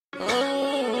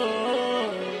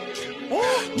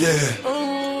Yeah.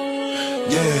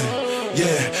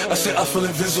 I said I feel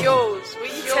invisible.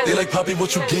 They like, Poppy,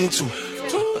 what you get into?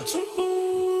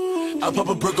 I pop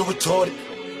a burger retarded.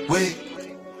 Wait.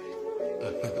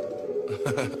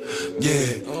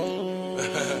 Yeah.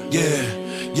 Yeah.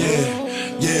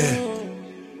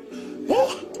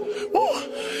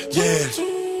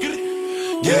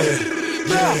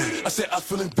 I said I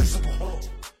feel invisible.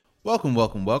 Welcome.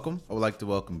 I would like to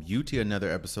welcome you to another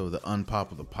episode of the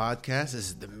Unpopular Podcast. This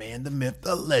is the man, the myth,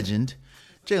 the legend,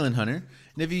 Jalen Hunter.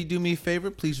 And if you do me a favor,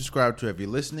 please subscribe to whoever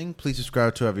you're listening. Please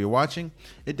subscribe to whoever you're watching.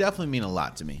 It definitely means a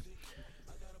lot to me.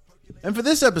 And for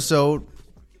this episode,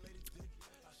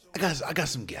 I got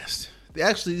some guests.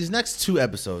 Actually, these next two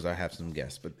episodes, I have some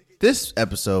guests. But this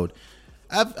episode,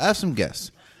 I have some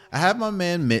guests. I have my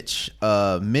man, Mitch.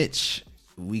 Mitch,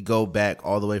 we go back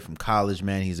all the way from college,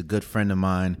 man. He's a good friend of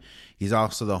mine. He's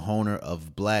also the owner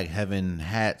of Black Heaven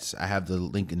Hats. I have the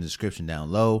link in the description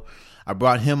down low. I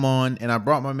brought him on, and I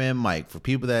brought my man Mike. For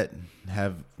people that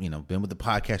have, been with the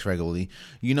podcast regularly,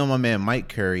 you know my man Mike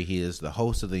Curry. He is the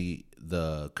host of the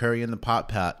Curry and the Pot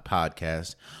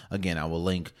podcast. Again, I will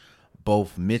link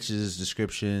both Mitch's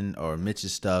description or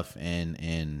Mitch's stuff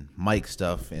and Mike's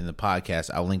stuff in the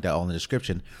podcast. I'll link that all in the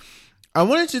description. I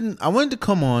wanted to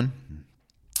come on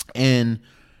and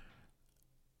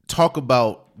talk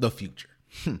about the future.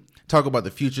 Talk about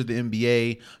the future of the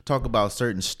NBA. Talk about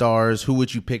certain stars. Who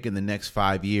would you pick in the next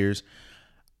 5 years?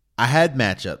 I had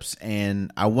matchups,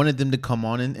 and I wanted them to come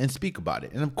on and speak about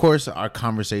it. And, of course, our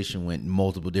conversation went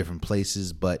multiple different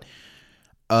places, but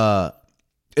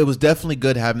it was definitely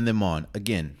good having them on.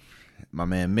 Again, my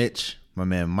man Mitch, my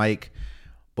man Mike,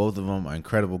 both of them are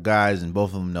incredible guys, and both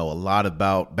of them know a lot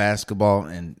about basketball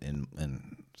and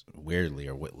weirdly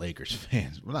are Lakers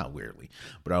fans. Well, not weirdly,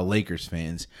 but are Lakers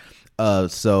fans. We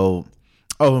talk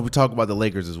about the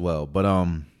Lakers as well. But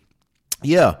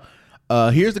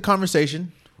here's the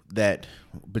conversation that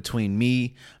between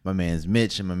me, my man's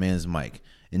Mitch, and my man's Mike.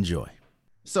 Enjoy.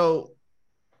 So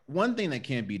one thing that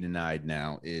can't be denied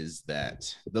now is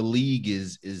that the league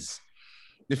is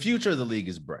the future of the league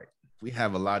is bright. We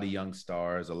have a lot of young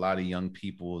stars, a lot of young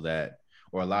people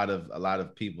a lot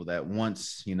of people that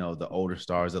once, the older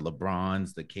stars, the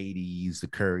LeBrons, the KDs, the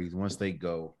Currys, once they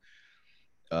go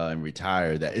and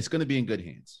retire, that it's going to be in good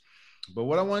hands. But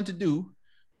what I wanted to do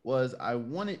was I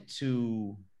wanted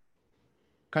to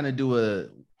kind of do a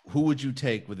who would you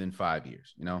take within 5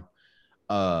 years,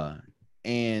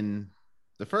 and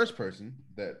the first person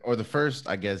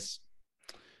I guess,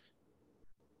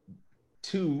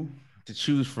 two to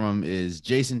choose from is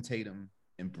Jason Tatum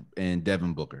and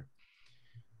Devin Booker.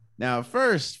 Now,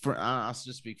 first, I'll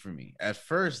just speak for me. At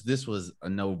first, this was a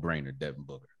no-brainer, Devin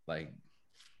Booker. Like,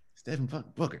 it's Devin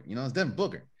Booker. It's Devin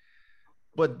Booker.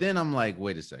 But then I'm like,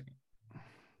 wait a second.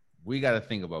 We got to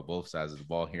think about both sides of the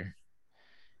ball here.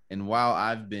 And while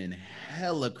I've been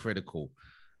hella critical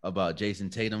about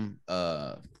Jason Tatum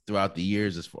throughout the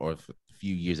years, or a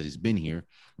few years that he's been here,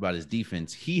 about his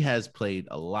defense, he has played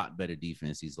a lot better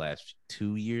defense these last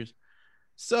 2 years.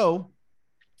 So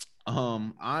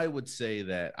I would say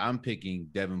that I'm picking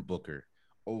Devin Booker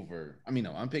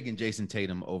I'm picking Jason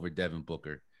Tatum over Devin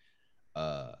Booker.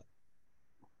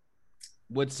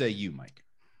 What say you, Mike?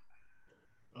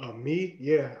 Me?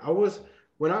 Yeah. I was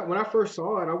when I first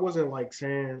saw it, I wasn't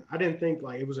saying I didn't think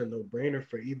it was a no-brainer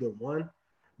for either one.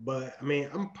 But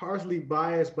I'm partially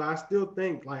biased, but I still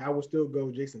think I would still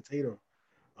go Jason Tatum.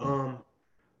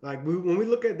 When we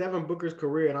look at Devin Booker's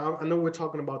career, and I know we're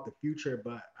talking about the future,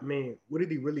 but what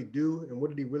did he really do, and what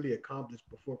did he really accomplish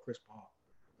before Chris Paul?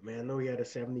 I know he had a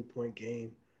 70-point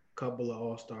game, couple of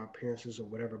All-Star appearances or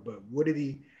whatever, but what did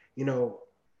he,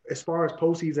 as far as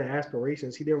postseason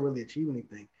aspirations, he didn't really achieve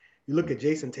anything. You look at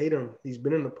Jason Tatum; he's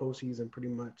been in the postseason pretty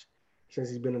much since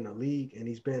he's been in the league, and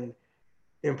he's been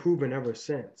improving ever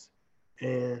since.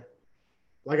 And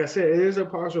like I said, it is a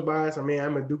partial bias. I'm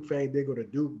a Duke fan, he did go to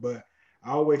Duke, but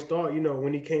I always thought,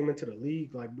 when he came into the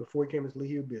league, before he came into the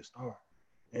league, he would be a star.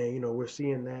 And, we're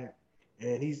seeing that.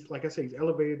 And he's, like I said, he's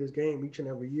elevated his game each and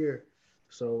every year.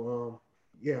 So,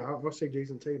 I'll say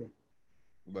Jason Tatum.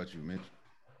 What about you, Mitch?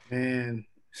 Man,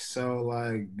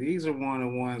 so, these are one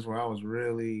of the ones where I was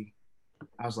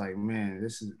like, man,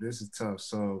 this is tough.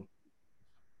 So,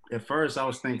 at first I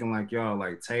was thinking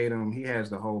Tatum, he has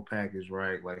the whole package,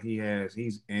 right? He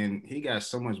got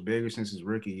so much bigger since his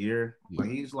rookie year. But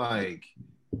he's when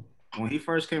he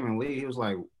first came in the league, he was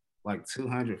like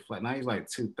 200 flat. Now he's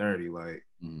 230.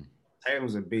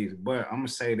 Tatum's a beast. But I'm gonna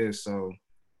say this, so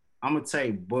I'm gonna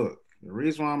take Book. The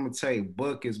reason why I'm gonna take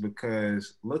Book is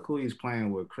because look who he's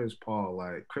playing with, Chris Paul.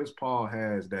 Chris Paul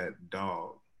has that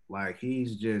dog. Like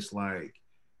he's just like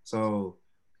so.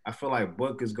 I feel like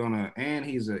Book is gonna, and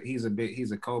he's a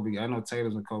Kobe. I know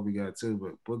Tatum's a Kobe guy too,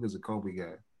 but Book is a Kobe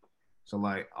guy. So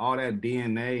like all that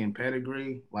DNA and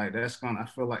pedigree, like that's gonna. I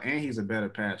feel like, and he's a better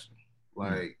passer.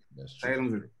 Like That's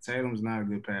true. Tatum's not a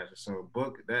good passer. So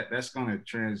Book that's gonna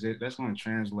transit. That's gonna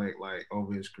translate like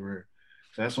over his career.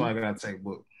 So that's why I gotta take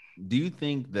Book. Do you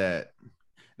think that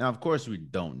now? Of course, we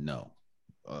don't know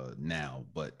now,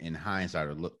 but in hindsight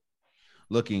or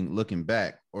looking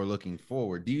back or looking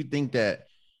forward, do you think that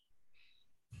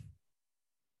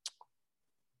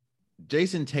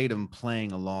Jason Tatum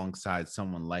playing alongside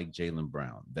someone like Jaylen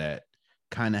Brown that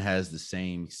kind of has the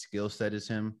same skill set as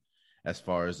him as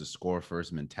far as the score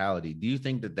first mentality, do you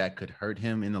think that that could hurt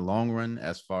him in the long run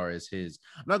as far as his,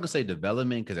 I'm not going to say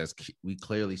development, because as we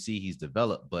clearly see he's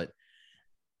developed, but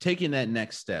taking that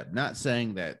next step, not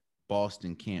saying that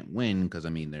Boston can't win, because I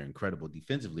mean, they're incredible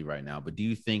defensively right now, but do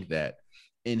you think that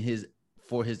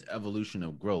for his evolution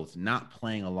of growth, not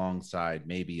playing alongside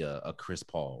maybe a Chris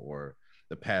Paul or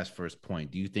the pass first point,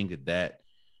 do you think that that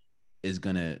is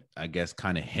going to, I guess,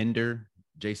 kind of hinder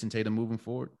Jason Tatum moving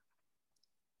forward?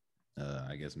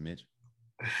 I guess Mitch.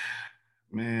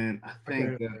 Man, I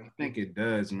think it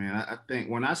does, man. I think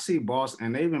when I see Boston,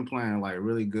 and they've been playing like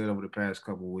really good over the past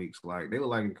couple of weeks, like they look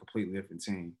like a completely different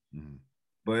team. Mm-hmm.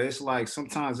 But it's like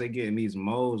sometimes they get in these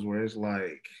modes where it's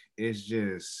like it's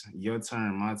just your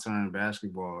turn, my turn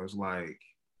basketball. It's like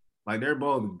they're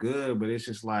both good, but it's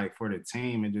just like for the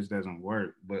team, it just doesn't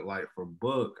work. But like for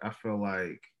Book, I feel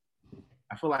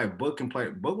like Book can play.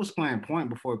 Book was playing point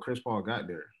before Chris Paul got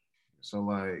there, so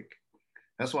like.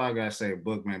 That's why I gotta say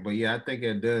Book, man. But yeah, I think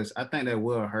it does. I think that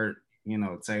will hurt,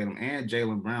 Tatum and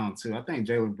Jaylen Brown too. I think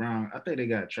they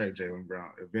gotta trade Jaylen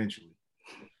Brown eventually.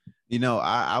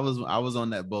 I was on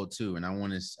that boat too, and I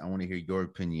want to hear your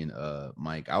opinion,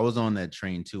 Mike. I was on that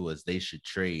train too, as they should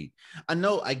trade.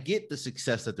 I get the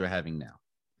success that they're having now,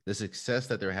 the success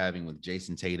that they're having with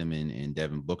Jason Tatum and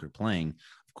Devin Booker playing.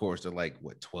 Of course, they're like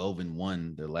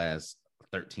 12-1 their last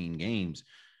 13 games,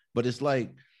 but it's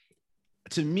like,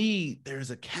 to me,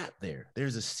 there's a cap there.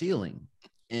 There's a ceiling.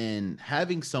 And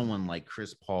having someone like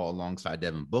Chris Paul alongside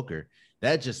Devin Booker,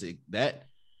 that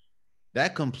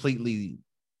completely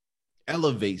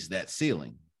elevates that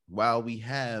ceiling. While we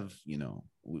have,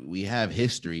 we have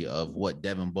history of what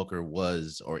Devin Booker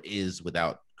was or is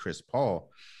without Chris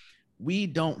Paul, we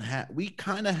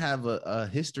kind of have a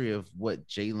history of what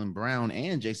Jaylen Brown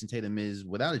and Jason Tatum is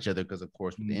without each other, because of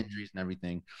course with the injuries and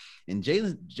everything. And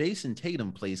Jason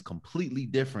Tatum plays completely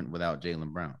different without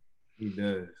Jaylen Brown. He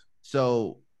does.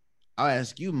 So I'll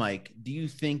ask you, Mike, do you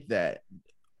think that,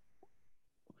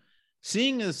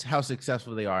 seeing as how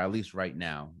successful they are, at least right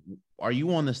now, are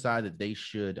you on the side that they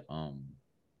should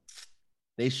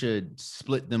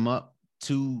split them up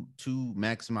to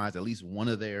maximize at least one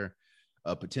of their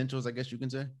potentials, I guess you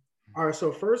can say? All right,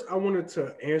 so first I wanted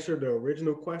to answer the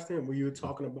original question where you were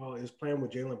talking about is playing with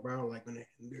Jaylen Brown like going to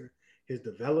hinder his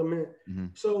development. Mm-hmm.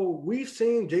 So we've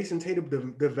seen Jason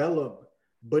Tatum develop,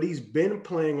 but he's been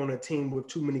playing on a team with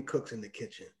too many cooks in the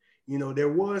kitchen. There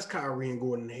was Kyrie and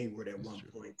Gordon Hayward at one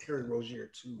point, Terry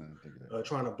Rozier too,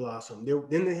 trying to blossom.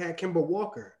 Then they had Kemba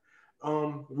Walker,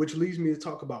 which leads me to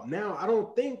talk about now. I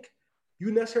don't think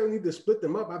you necessarily need to split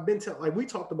them up. I've been we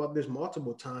talked about this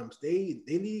multiple times. They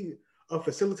need a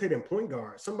facilitating point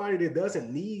guard, somebody that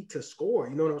doesn't need to score.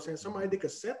 You know what I'm saying? Somebody that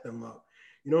could set them up.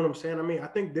 You know what I'm saying? I mean, I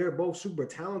think they're both super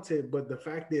talented, but the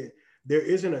fact that there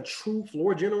isn't a true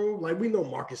floor general, like we know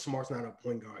Marcus Smart's not a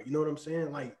point guard. You know what I'm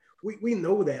saying? Like we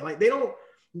know that. Like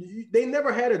they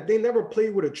never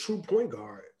played with a true point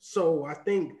guard. So I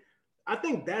think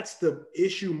that's the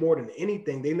issue more than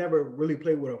anything. They never really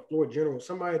played with a floor general,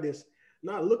 somebody that's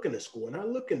not looking to score, not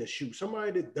looking to shoot, somebody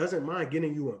that doesn't mind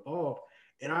getting you involved.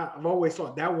 And I've always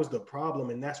thought that was the problem,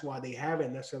 and that's why they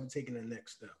haven't necessarily taken the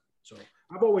next step. So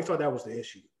I've always thought that was the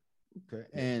issue. Okay,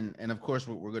 and of course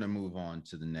we're going to move on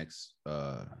to the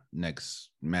next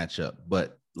matchup.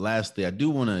 But lastly, I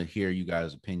do want to hear you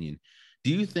guys' opinion.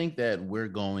 Do you think that we're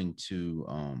going to,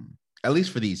 at least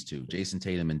for these two, Jason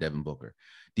Tatum and Devin Booker,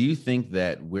 do you think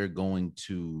that we're going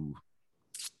to,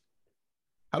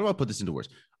 how do I put this into words?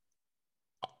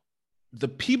 The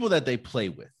people that they play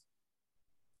with,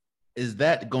 is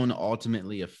that going to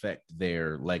ultimately affect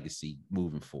their legacy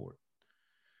moving forward?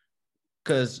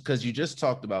 Because you just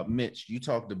talked about Mitch, you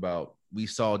talked about we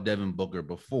saw Devin Booker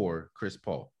before Chris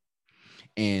Paul.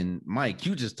 And Mike,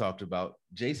 you just talked about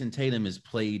Jason Tatum is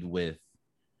played with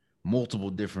multiple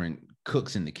different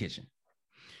cooks in the kitchen.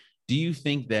 Do you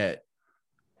think that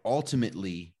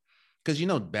ultimately, because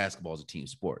basketball is a team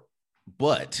sport,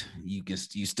 but you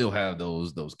still have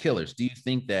those killers. Do you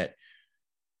think that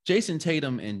Jason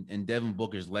Tatum and Devin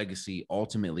Booker's legacy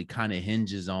ultimately kind of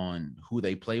hinges on who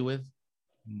they play with.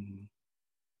 Mhm.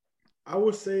 I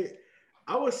would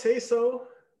say so,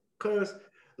 because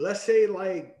let's say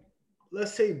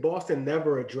Boston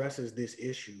never addresses this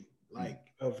issue, like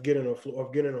of getting a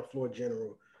floor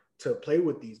general to play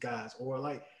with these guys, or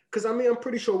like, because I mean, I'm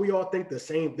pretty sure we all think the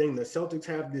same thing. The Celtics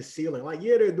have this ceiling. Like,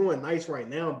 yeah, they're doing nice right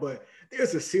now, but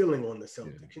there's a ceiling on the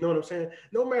Celtics. Yeah. You know what I'm saying?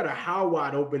 No matter how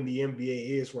wide open the NBA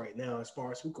is right now, as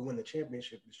far as who can win the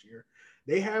championship this year,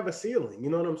 they have a ceiling. You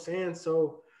know what I'm saying?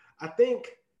 So I think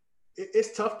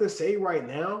it's tough to say right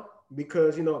now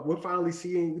because we're finally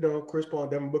seeing Chris Paul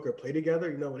and Devin Booker play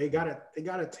together. They got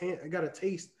a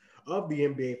taste of the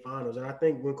NBA Finals, and I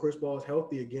think when Chris Paul is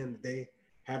healthy again, they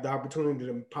have the opportunity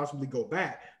to possibly go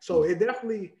back. So it's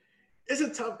definitely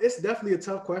a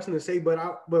tough question to say.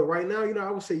 But right now,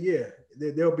 I would say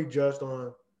they'll be judged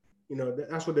on,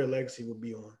 that's what their legacy would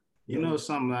be on.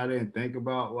 Something I didn't think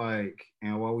about, like,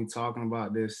 and while we talking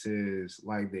about this is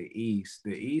like the East.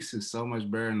 The East is so much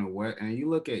better than the West. And you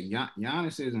look at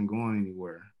Giannis isn't going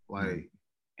anywhere. Like,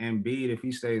 Embiid, if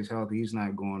he stays healthy, he's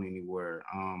not going anywhere.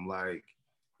 Like,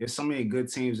 there's so many good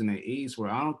teams in the East where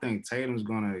I don't think Tatum's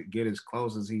gonna get as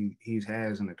close as he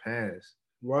has in the past.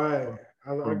 Right,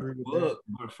 I agree with that.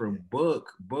 But for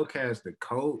Book has the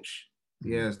coach,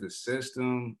 he has the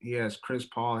system, he has Chris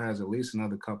Paul has at least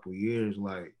another couple years,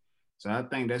 like. So I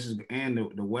think that's just, and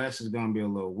the West is going to be a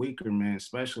little weaker, man,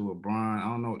 especially with Bron. I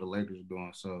don't know what the Lakers are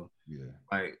doing, so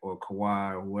like, or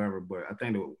Kawhi or whoever, but I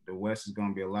think the West is going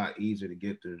to be a lot easier to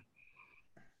get through.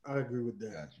 I agree with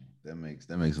that. Gotcha. That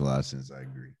makes a lot of sense. I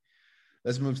agree.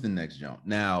 Let's move to the next jump.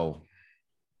 Now,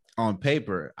 on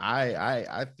paper,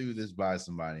 I threw this by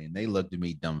somebody and they looked at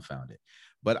me dumbfounded,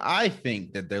 but I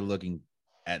think that they're looking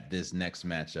at this next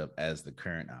matchup as the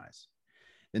current eyes.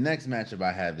 The next matchup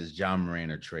I have is Ja Morant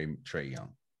or Trae Young.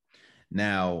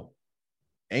 Now,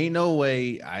 ain't no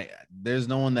way there's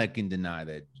no one that can deny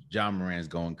that Ja Morant's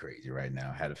going crazy right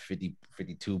now. Had a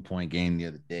 52-point game the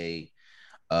other day.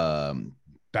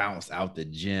 Bounced out the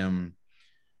gym.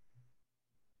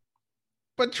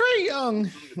 But Trae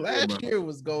Young last year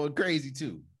was going crazy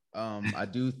too. I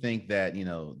do think that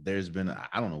there's been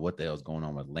I don't know what the hell's going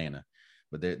on with Atlanta,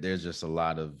 but there's just a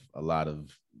lot of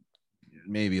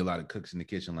maybe a lot of cooks in the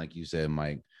kitchen, like you said,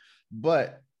 Mike.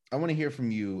 But I want to hear from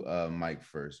you, Mike,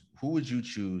 first. Who would you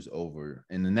choose over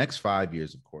in the next 5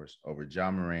 years, of course, over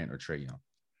Ja Morant or Trae Young?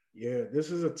 Yeah,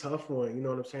 this is a tough one. You know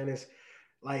what I'm saying? It's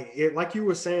like you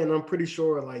were saying, I'm pretty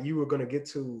sure like you're going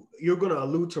to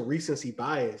allude to recency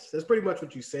bias. That's pretty much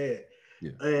what you said.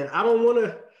 Yeah. And I don't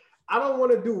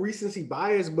want to do recency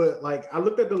bias, but like I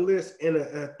looked at the list and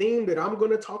a theme that I'm going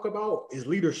to talk about is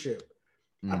leadership.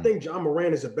 I think Ja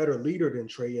Morant is a better leader than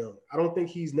Trae Young. I don't think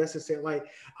he's necessary. Like,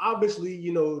 obviously,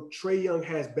 Trae Young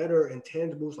has better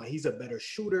intangibles. Like, he's a better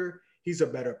shooter. He's a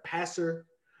better passer.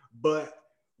 But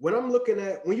when you look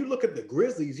at the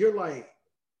Grizzlies, you're like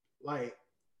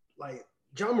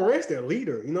Ja Morant's their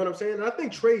leader. You know what I'm saying? And I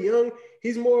think Trae Young,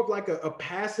 he's more of like a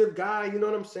passive guy. You know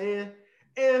what I'm saying?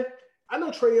 And I know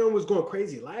Trae Young was going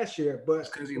crazy last year, but it's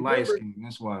because he light skinned.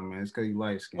 That's why, man. It's because he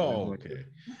light skinned. Oh, okay.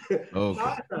 No, it's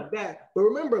not that. But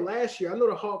remember last year, I know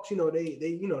the Hawks. They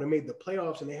made the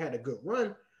playoffs and they had a good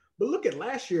run. But look at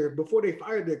last year before they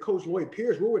fired their coach Lloyd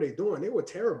Pierce. What were they doing? They were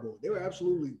terrible. They were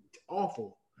absolutely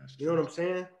awful. You know what I'm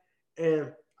saying?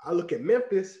 And I look at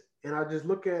Memphis and I just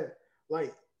look at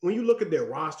like when you look at their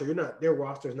roster, their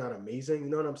roster is not amazing. You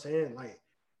know what I'm saying? Like.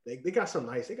 They got some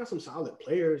solid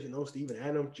players, Steven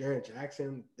Adams, Jaren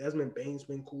Jackson, Desmond Bane's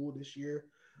been cool this year.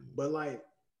 But like,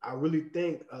 I really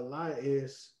think a lot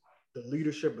is the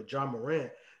leadership of Ja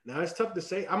Morant. Now it's tough to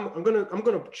say. I'm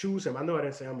gonna choose him. I know I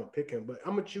didn't say I'm gonna pick him, but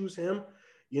I'm gonna choose him,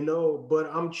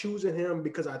 but I'm choosing him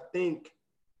because I think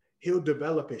he'll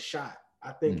develop his shot.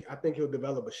 I think he'll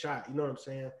develop a shot. You know what I'm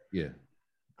saying? Yeah.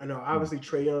 I know obviously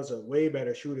Trae Young's a way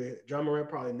better shooter. Ja Morant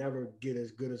probably never get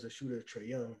as good as a shooter as Trae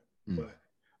Young, but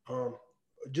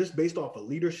just based off of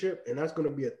leadership, and that's going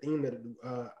to be a theme that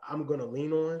I'm going to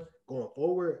lean on going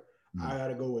forward. I got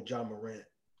to go with Ja Morant.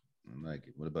 I like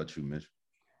it. What about you, Mitch?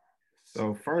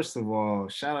 So first of all,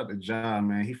 shout out to Ja,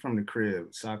 man. He from the crib,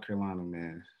 South Carolina,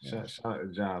 man. Shout out to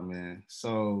Ja, man.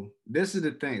 So this is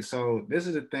the thing.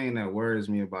 That worries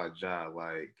me about Ja,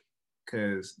 like,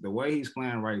 because the way he's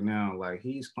playing right now, like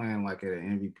he's playing like at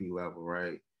an MVP level,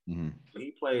 right? Mm-hmm.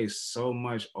 He plays so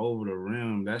much over the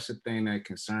rim. That's the thing that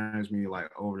concerns me, like,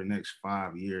 over the next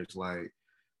 5 years. Like,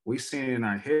 we've seen in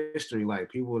our history,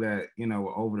 like, people that,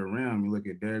 were over the rim. You look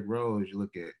at Derrick Rose, you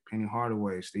look at Penny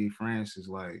Hardaway, Steve Francis,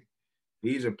 like,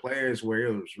 these are players where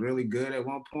it was really good at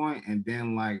one point, and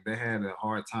then, like, they had a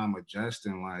hard time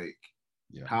adjusting, like,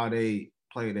 how they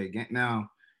play their game. Now,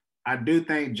 I do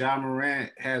think Ja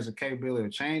Morant has a capability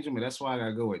of changing, but that's why I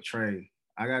gotta go with Trae.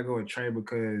 I gotta go with Trae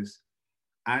because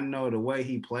I know the way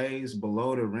he plays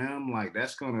below the rim, like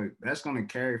that's gonna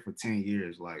carry for 10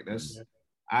 years. Like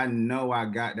I know I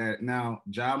got that. Now,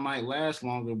 Ja might last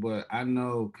longer, but I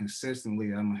know consistently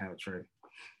I'm gonna have Trae.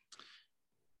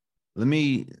 Let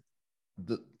me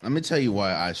tell you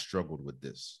why I struggled with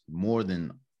this more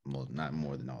than, well, not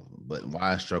more than all of them, but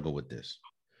why I struggle with this.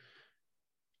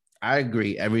 I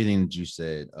agree everything that you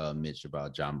said, Mitch,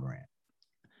 about Ja Morant.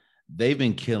 They've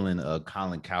been killing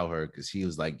Colin Cowherd because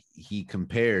he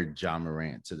compared Ja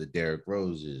Morant to the Derrick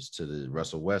Roses, to the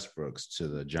Russell Westbrooks, to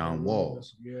the John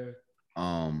Walls. Yeah.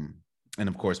 And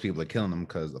of course, people are killing them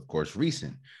because, of course,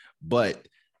 recent. But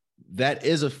that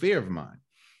is a fear of mine.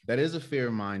 That is a fear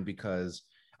of mine because,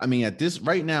 I mean, at this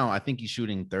right now, I think he's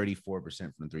shooting 34%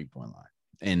 from the three-point line.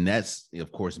 And that's,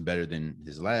 of course, better than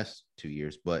his last 2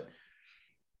 years. But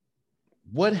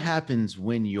what happens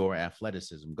when your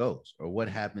athleticism goes? Or what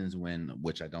happens when,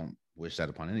 which I don't wish that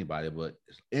upon anybody, but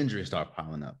injuries start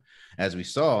piling up? As we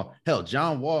saw, hell,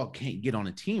 John Wall can't get on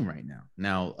a team right now.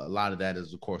 Now, a lot of that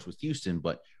is, of course, with Houston,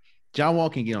 but John Wall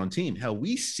can get on a team. Hell,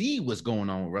 we see what's going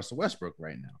on with Russell Westbrook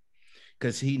right now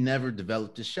because he never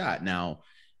developed a shot. Now,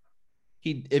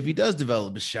 if he does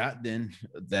develop a shot, then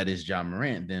that is Ja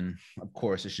Morant, then, of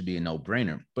course, it should be a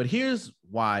no-brainer. But here's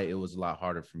why it was a lot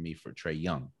harder for me for Trae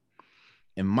Young.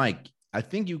 And Mike, I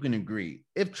think you can agree.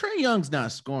 If Trae Young's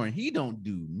not scoring, he don't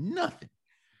do nothing.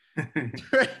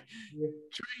 Trae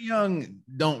Young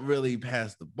don't really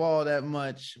pass the ball that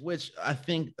much, which I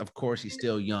think, of course, he's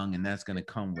still young, and that's going to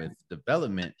come with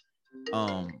development.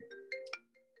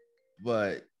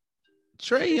 But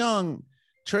Trae Young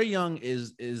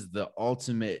is the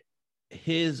ultimate.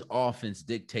 His offense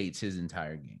dictates his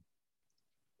entire game.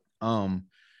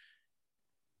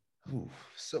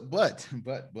 So, but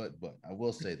I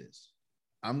will say this.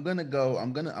 I'm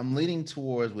leaning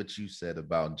towards what you said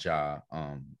about Ja,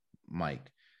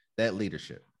 Mike, that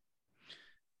leadership.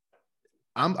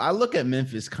 I look at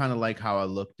Memphis kind of like how I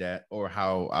looked at, or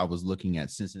how I was looking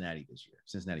at Cincinnati this year,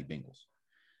 Cincinnati Bengals.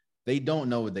 They don't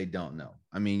know what they don't know.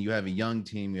 I mean, you have a young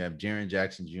team. You have Jaren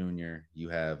Jackson Jr. You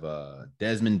have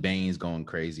Desmond Baines going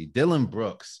crazy. Dylan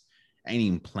Brooks ain't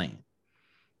even playing.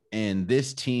 And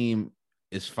this team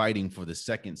is fighting for the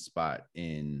second spot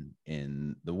in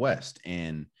the West.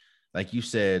 And like you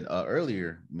said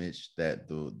earlier, Mitch, that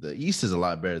the East is a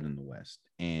lot better than the West.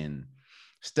 And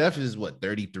Steph is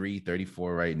 33,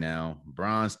 34 right now.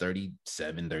 Bron's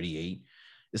 37, 38.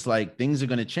 It's like things are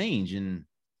going to change. And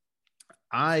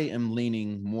I am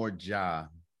leaning more Ja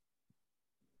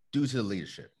due to the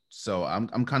leadership. So I'm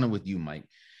kind of with you, Mike.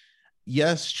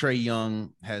 Yes, Trae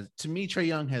Young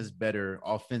has better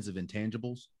offensive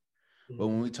intangibles. But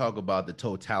when we talk about the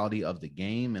totality of the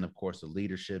game and, of course, the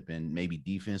leadership and maybe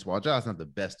defense, while Ja's not the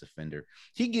best defender,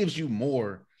 he gives you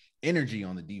more energy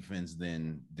on the defense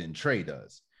than Trae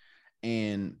does.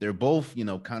 And they're both,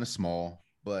 kind of small,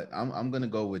 but I'm gonna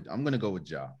go with Ja. I'm gonna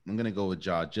go with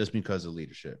Ja just because of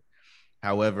leadership.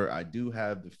 However, I do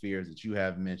have the fears that you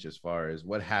have, Mitch, as far as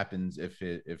what happens if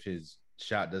his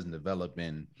shot doesn't develop.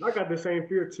 And I got the same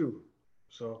fear too.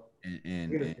 So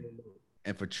and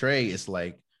for Trae, it's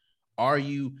like,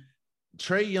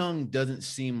 Trae Young doesn't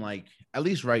seem like, at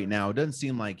least right now, it doesn't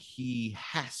seem like he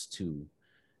has to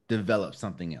develop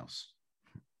something else.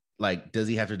 Like, does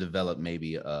he have to develop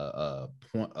maybe a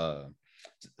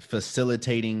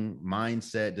facilitating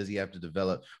mindset? Does he have to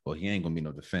develop? Well, he ain't gonna be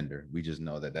no defender. We just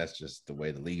know that that's just the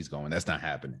way the league's going. That's not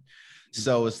happening.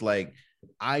 So it's like,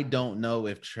 I don't know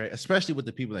if Trae, especially with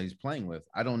the people that he's playing with,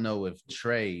 I don't know if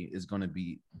Trae is going to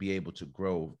be able to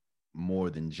grow more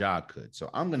than Ja could. So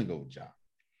I'm gonna go with Ja.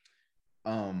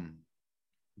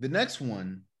 The next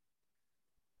one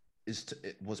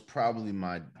was probably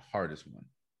my hardest one,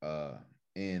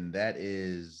 and that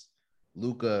is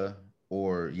Luka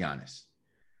or Giannis.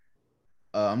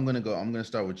 I'm gonna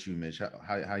start with you, Mitch. How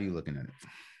are you looking at it?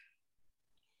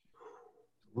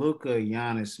 Luka,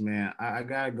 Giannis, man. I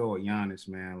gotta go with Giannis,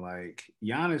 man. Like,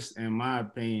 Giannis, in my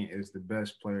opinion, is the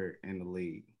best player in the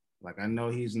league. Like, I know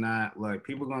he's not, like,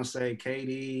 people gonna say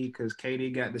KD because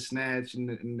KD got the snatch and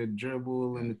the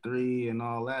dribble and the three and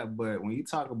all that. But when you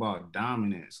talk about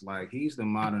dominance, like, he's the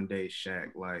modern day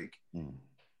Shaq. Like,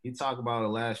 you talk about the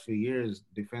last few years,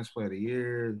 defense player of the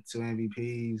year, 2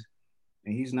 MVPs,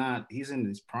 and he's in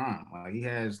his prime. Like, he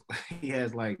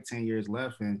has like 10 years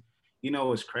left. And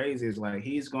what's crazy is, like,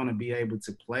 he's gonna be able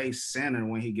to play center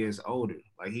when he gets older.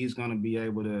 Like, he's gonna be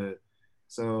able to.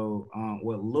 So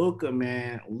with Luka,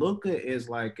 man, Luka is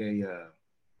like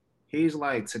he's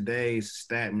like today's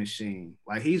stat machine.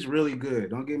 Like he's really good.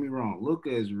 Don't get me wrong. Luka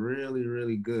is really,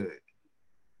 really good.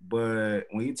 But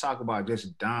when you talk about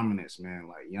just dominance, man,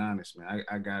 like Giannis, man,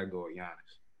 I gotta go with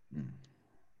Giannis.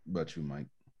 What about you, Mike?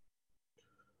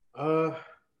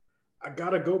 I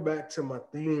gotta go back to my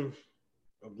theme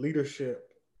of leadership,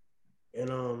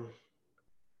 and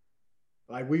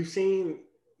like we've seen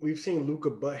Luka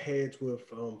butt heads with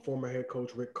former head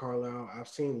coach Rick Carlisle. I've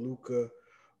seen Luka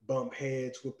bump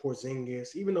heads with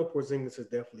Porzingis, even though Porzingis has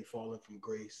definitely fallen from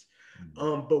grace.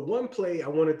 But one play I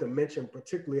wanted to mention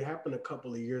particularly happened a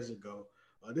couple of years ago.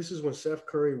 This is when Seth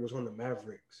Curry was on the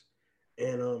Mavericks,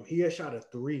 and he had shot a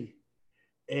three,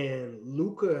 and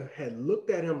Luka had looked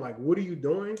at him like, "What are you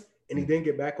doing?" And he didn't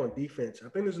get back on defense. I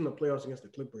think this was in the playoffs against the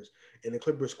Clippers, and the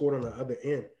Clippers scored on the other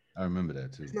end. I remember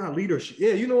that too. It's not leadership.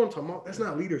 Yeah, you know what I'm talking about. That's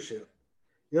not leadership.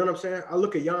 You know what I'm saying? I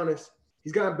look at Giannis.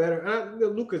 He's gotten better. And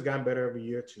Luka's gotten better every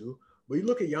year too. But you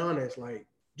look at Giannis, like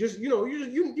just you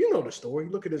know the story.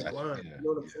 Look at his grind. You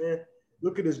know what I'm saying?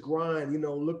 Look at his grind.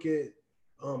 Look at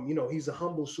he's a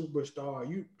humble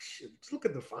superstar. Just look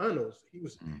at the finals. He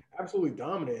was absolutely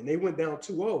dominant, and they went down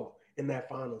 2-0 in that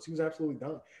finals. He was absolutely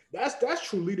dominant. That's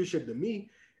true leadership to me.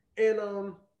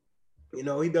 And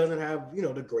he doesn't have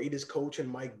the greatest coach in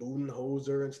Mike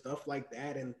Budenholzer and stuff like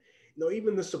that, and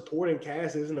even the supporting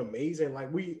cast isn't amazing.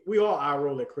 Like we all eye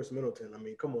roll at Chris Middleton. I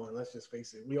mean, come on, let's just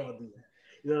face it. We all do that.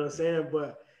 You know what I'm saying?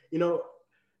 But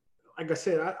like I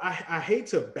said, I hate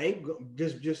to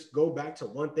just go back to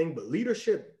one thing, but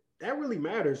leadership that really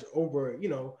matters over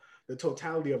the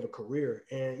totality of a career.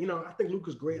 And I think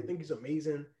Luka's great. I think he's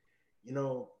amazing.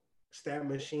 Stat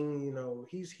machine.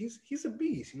 He's a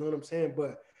beast. You know what I'm saying?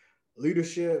 But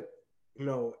leadership,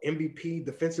 MVP,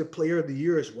 defensive player of the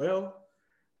year as well.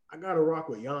 I gotta rock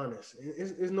with Giannis.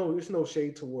 It's no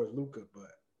shade towards Luka,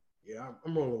 but yeah,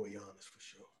 I'm rolling with Giannis for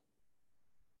sure.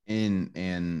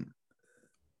 And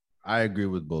I agree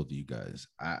with both of you guys.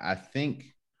 I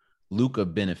think Luka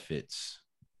benefits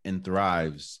and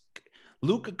thrives.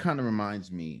 Luka kind of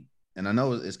reminds me, and I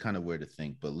know it's kind of weird to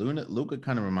think, but Luka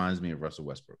kind of reminds me of Russell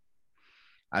Westbrook.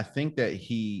 I think that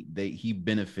he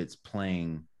benefits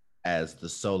playing as the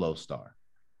solo star.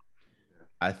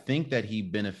 I think that he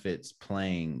benefits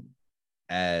playing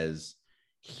as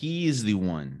he's the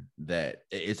one that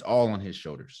it's all on his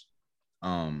shoulders.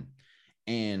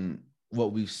 And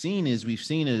what we've seen a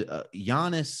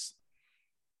Giannis,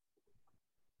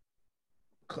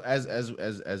 as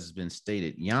has been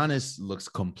stated, Giannis looks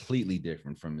completely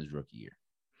different from his rookie year.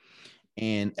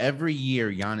 And every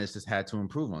year Giannis has had to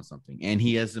improve on something, and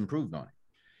he has improved on it.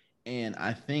 And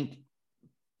I think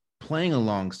playing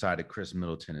alongside of Chris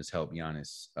Middleton has helped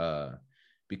Giannis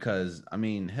because, I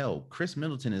mean, hell, Chris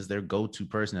Middleton is their go-to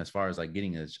person as far as like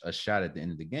getting a shot at the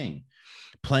end of the game.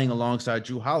 Playing alongside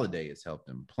Jrue Holiday has helped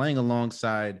him. Playing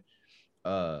alongside,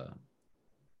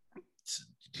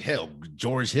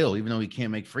 George Hill, even though he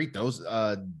can't make free throws,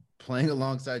 playing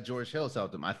alongside George Hill has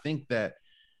helped him. I think that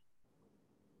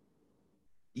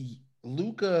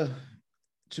Luka,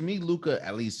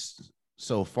 at least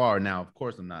so far. Now, of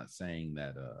course, I'm not saying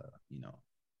that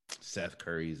Seth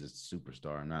Curry is a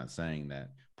superstar. I'm not saying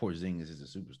that Porzingis is a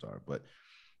superstar, but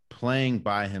playing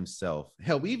by himself.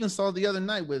 Hell, we even saw the other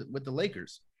night with the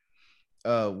Lakers.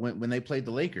 When they played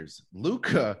the Lakers,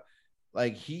 Luka,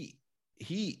 like his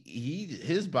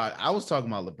body. I was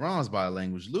talking about LeBron's body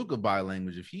language. Luka body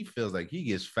language. If he feels like he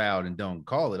gets fouled and don't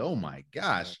call it, oh my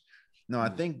gosh. No, I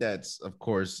think that's of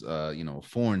course a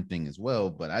foreign thing as well.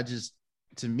 But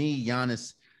to me,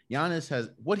 Giannis has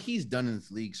what he's done in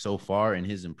this league so far, and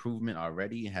his improvement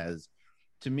already has,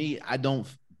 to me,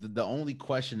 the only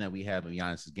question that we have in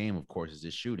Giannis's game, of course, is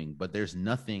his shooting, but there's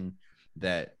nothing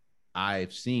that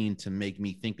I've seen to make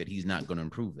me think that he's not going to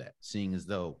improve that, seeing as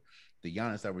though the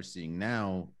Giannis that we're seeing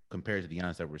now compared to the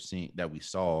Giannis that we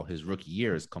saw his rookie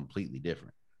year is completely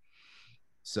different.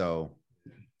 So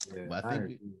I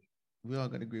think we all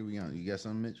got to agree with Giannis. You got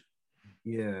something, Mitch?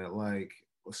 Yeah, like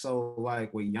with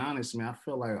Giannis, man, I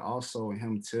feel like also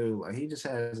him too, like he just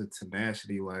has a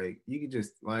tenacity. Like you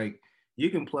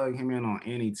can plug him in on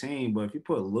any team, but if you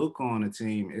put Luka on a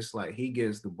team, it's like he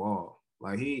gets the ball.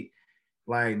 Like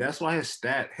that's why his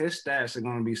stats are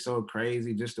gonna be so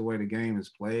crazy, just the way the game is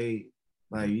played.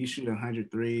 Like you shoot 100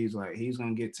 threes, like he's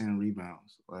gonna get 10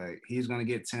 rebounds. Like he's gonna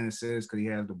get 10 assists because he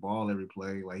has the ball every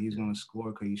play. Like he's gonna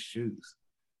score because he shoots.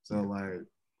 So like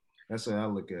that's what I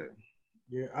look at.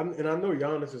 Yeah, I know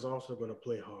Giannis is also going to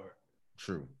play hard.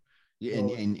 True. Yeah,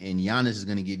 and Giannis is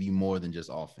going to give you more than just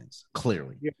offense,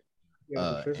 clearly.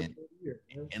 Yeah.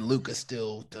 And Luka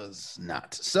still does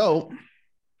not. So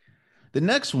the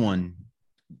next one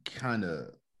kind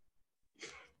of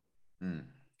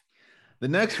The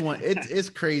next one, it's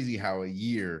crazy how a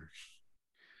year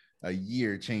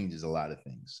changes a lot of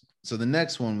things. So the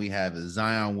next one we have is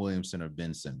Zion Williamson or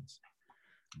Ben Simmons.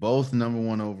 Both number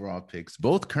 1 overall picks,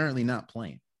 both currently not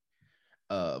playing.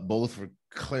 Both for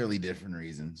clearly different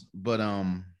reasons. But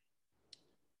I'm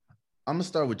gonna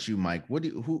start with you, Mike. What do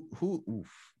you, who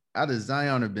out of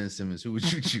Zion or Ben Simmons, who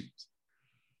would you choose?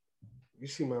 You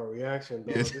see my reaction,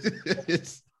 dog.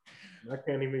 I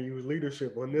can't even use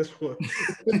leadership on this one.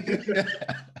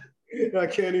 I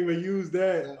can't even use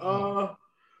that.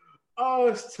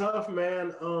 It's tough,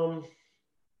 man.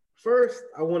 First,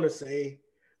 I want to say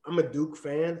I'm a Duke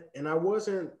fan, and I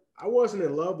wasn't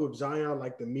in love with Zion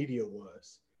like the media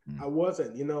was. I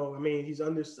wasn't, I mean, he's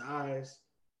undersized.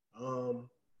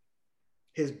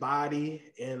 His body,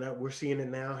 and we're seeing it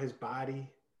now, his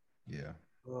body. Yeah.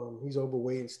 He's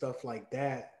overweight and stuff like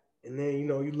that. And then,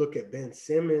 you look at Ben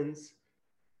Simmons.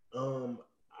 I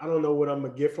don't know what I'm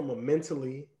going to get from him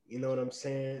mentally. You know what I'm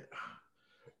saying?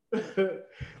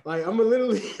 Like, I'm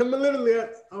literally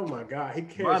at, oh my God, he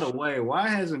can't. By the way, why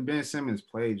hasn't Ben Simmons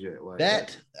played yet? Like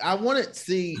that I want to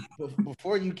see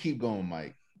before you keep going,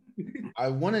 Mike. I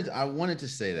wanted to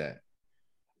say that.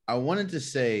 I wanted to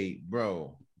say,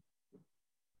 bro,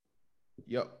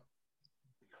 yo,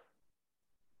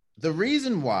 the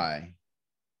reason why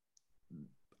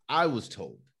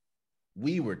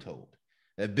we were told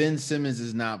that Ben Simmons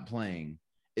is not playing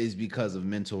is because of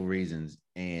mental reasons.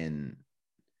 And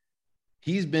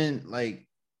he's been like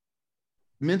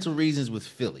mental reasons with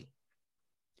Philly.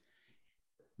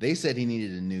 They said he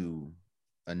needed a new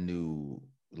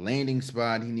landing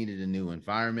spot. He needed a new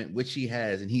environment, which he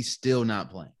has, and he's still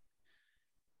not playing.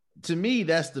 To me,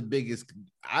 that's the biggest.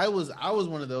 I was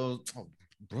one of those. Oh,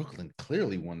 Brooklyn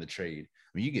clearly won the trade. I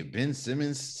mean, you get Ben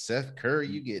Simmons, Seth Curry,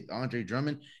 you get Andre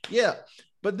Drummond. Yeah,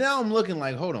 but now I'm looking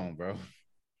like, hold on, bro.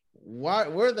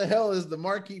 Where the hell is the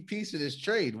marquee piece of this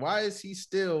trade? Why is he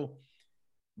still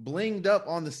blinged up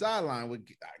on the sideline?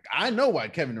 I know why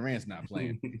Kevin Durant's not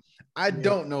playing. I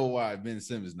don't know why Ben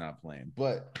Simmons is not playing,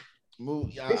 but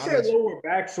they said lower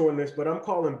back soreness, but I'm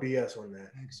calling BS on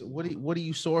that. So what are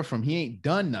you sore from? He ain't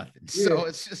done nothing. Yeah. So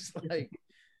it's just like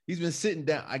he's been sitting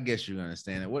down. I guess you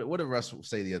understand it. What did Russell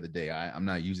say the other day? I'm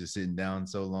not used to sitting down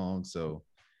so long, so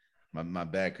my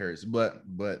back hurts. But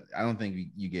I don't think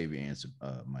you gave your answer,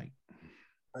 Mike.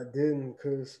 I didn't,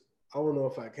 because I don't know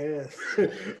if I can.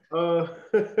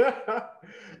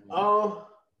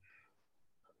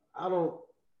 I don't.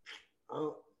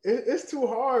 It's too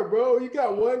hard, bro. You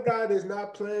got one guy that's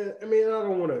not playing. I mean, I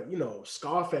don't want to,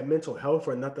 scoff at mental health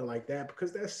or nothing like that,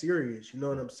 because that's serious. You know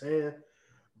what I'm saying?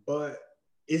 But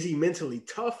is he mentally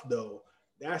tough, though?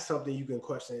 That's something you can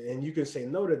question, and you can say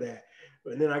no to that.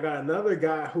 But then I got another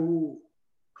guy who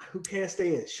can't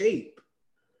stay in shape.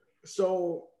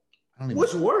 So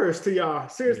what's worse to y'all?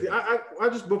 Seriously, I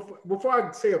just before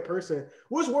I say a person,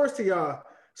 what's worse to y'all?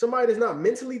 Somebody that's not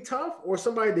mentally tough or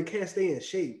somebody that can't stay in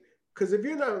shape? Because if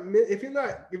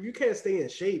you can't stay in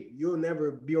shape, you'll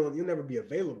never be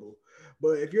available.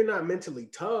 But if you're not mentally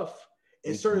tough,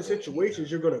 in certain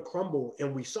situations, you're going to crumble,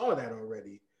 and we saw that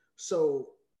already.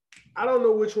 So I don't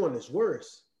know which one is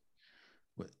worse.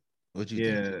 What you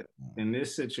think? In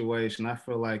this situation, I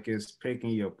feel like it's picking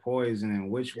your poison and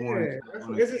which one.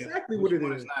 That's exactly what it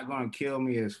is. It's not going to kill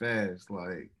me as fast,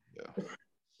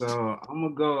 So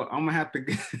I'm gonna have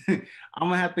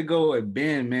to go with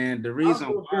Ben, man. The reason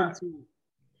why,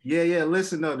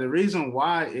 listen though, the reason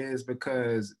why is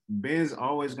because Ben's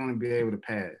always gonna be able to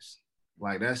pass.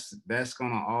 Like that's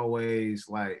gonna always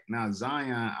now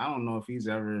Zion. I don't know if he's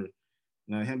ever,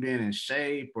 him being in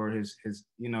shape or his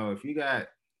if you got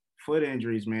foot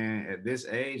injuries, man, at this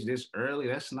age, this early,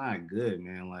 that's not good,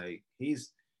 man. Like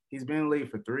he's been in the league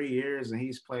for 3 years and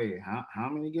he's played how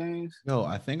many games? No,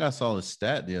 I think I saw a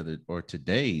stat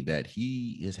today that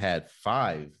he has had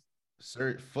 5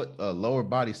 lower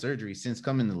body surgery since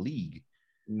coming in the league.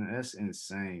 That's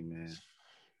insane, man.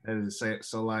 That is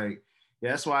so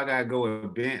that's why I gotta go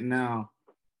with Ben now.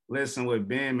 Listen, with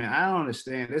Ben, man, I don't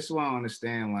understand. This is why I don't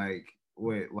understand.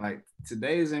 With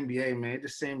today's NBA, man, it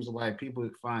just seems like people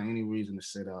find any reason to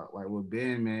sit out. Like with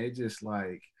Ben, man, it just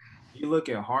you look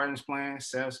at Harden's playing,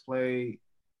 Steph's played.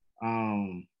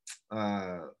 You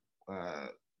got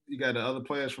the other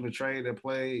players from the trade that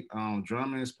played.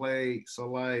 Drummond's played. So,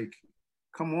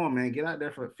 come on, man. Get out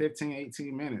there for 15,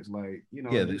 18 minutes.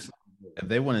 If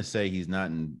they want to say he's not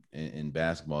in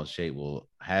basketball shape, well,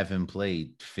 have him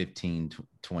play 15,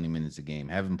 20 minutes a game.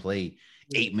 Have him play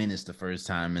 8 minutes the first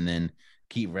time and then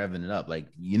keep revving it up.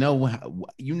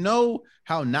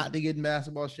 How not to get in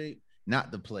basketball shape?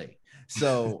 Not to play.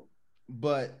 So...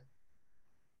 But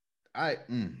I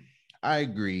I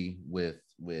agree with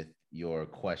your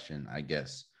question, I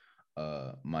guess,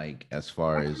 Mike, as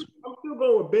far as I'm still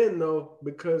going with Ben though,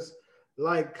 because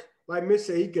like Miss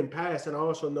said, he can pass, and I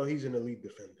also know he's an elite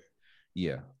defender.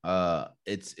 yeah.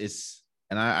 It's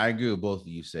and I agree with both of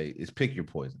you say it's pick your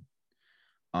poison.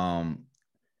 Um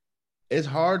it's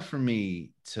hard for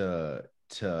me to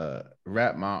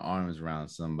wrap my arms around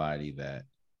somebody that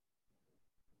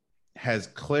has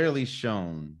clearly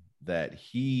shown that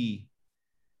he's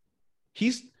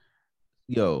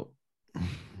yo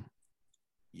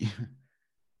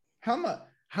how much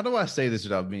how do I say this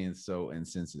without being so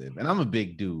insensitive? And I'm a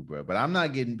big dude, bro, but I'm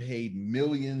not getting paid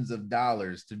millions of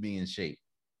dollars to be in shape.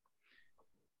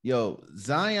 Yo,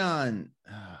 Zion,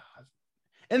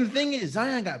 and the thing is,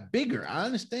 Zion got bigger. I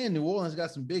understand New Orleans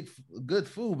got some good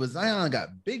food, but Zion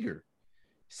got bigger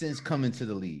since coming to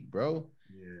the league, bro.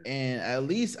 Yeah. And at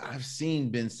least I've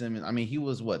seen Ben Simmons. I mean, he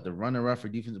was what, the runner-up for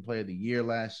Defensive Player of the Year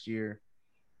last year.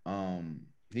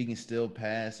 He can still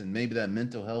pass, and maybe that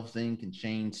mental health thing can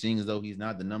change, seeing as though he's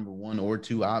not the number 1 or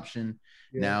 2 option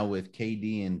now with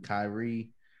KD and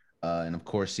Kyrie. And of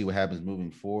course, see what happens moving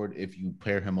forward if you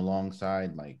pair him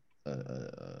alongside like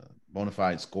a bona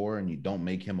fide scorer and you don't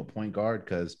make him a point guard,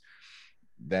 because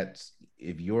that's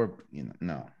if you're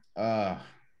no. I'm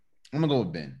gonna go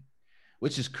with Ben,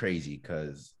 which is crazy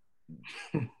because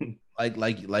like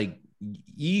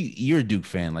you're a Duke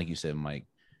fan, like you said, Mike.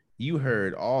 You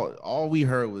heard all we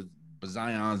heard was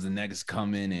Zion's the next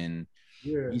coming, and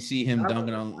you see him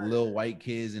dunking on little white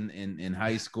kids in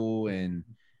high school, and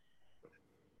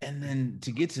then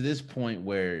to get to this point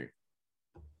where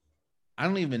I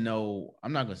don't even know.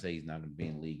 I'm not gonna say he's not gonna be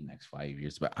in the league next 5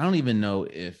 years, but I don't even know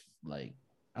if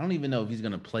he's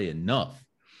gonna play enough,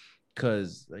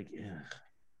 because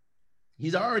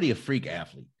he's already a freak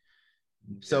athlete.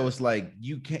 So it's like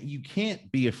you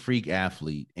can't be a freak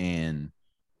athlete and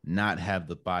not have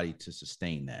the body to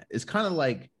sustain that. It's kind of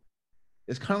like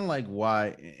why,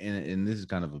 and this is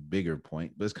kind of a bigger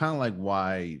point, but it's kind of like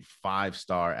why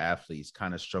 5-star athletes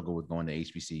kind of struggle with going to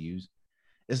HBCUs.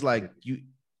 It's like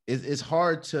it's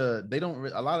hard to,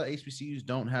 a lot of HBCUs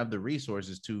don't have the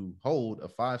resources to hold a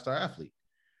 5-star athlete.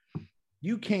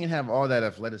 You can't have all that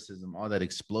athleticism, all that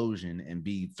explosion, and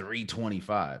be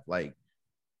 325. Like,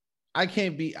 I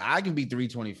can be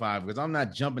 325 because I'm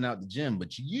not jumping out the gym,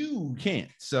 but you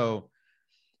can't. So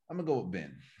I'm gonna go with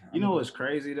Ben. You know what's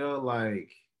crazy though?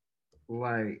 Like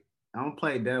I'm gonna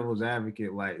play devil's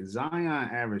advocate. Like, Zion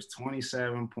averaged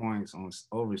 27 points on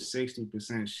over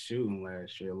 60% shooting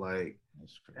last year. Like,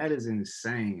 that is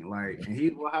insane. Like,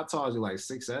 and how tall is he? Like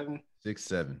 6'7"?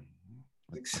 6'7".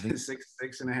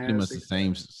 Six and a half. Pretty much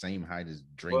the same height as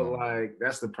Draymond. But like,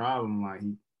 that's the problem. Like,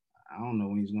 I don't know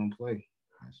when he's gonna play.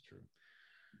 That's true.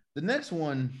 The next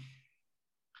one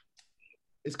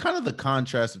is kind of the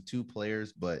contrast of 2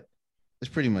 players, but it's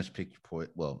pretty much pick your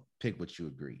point. Well, pick what you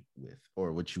agree with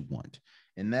or what you want.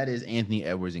 And that is Anthony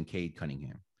Edwards and Cade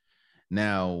Cunningham.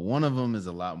 Now, one of them is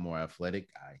a lot more athletic,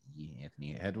 i.e.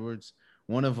 Anthony Edwards.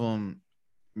 One of them,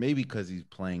 maybe because he's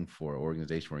playing for an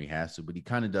organization where he has to, but he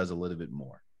kind of does a little bit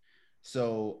more.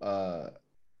 So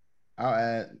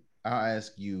I'll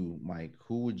ask you, Mike,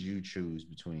 who would you choose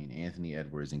between Anthony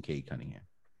Edwards and Cade Cunningham?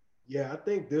 Yeah, I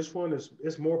think this one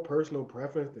is more personal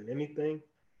preference than anything,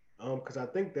 because I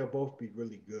think they'll both be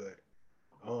really good.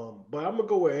 But I'm gonna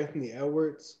go with Anthony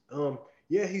Edwards.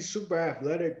 Yeah, he's super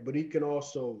athletic, but he can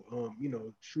also,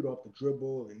 shoot off the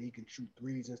dribble, and he can shoot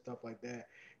threes and stuff like that.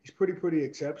 He's pretty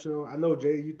exceptional. I know,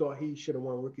 Jay, you thought he should have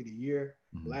won Rookie of the Year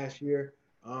last year.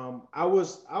 I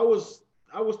was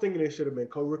thinking it should have been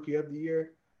co-Rookie of the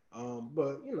Year.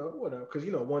 But whatever, because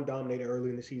one dominated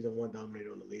early in the season, one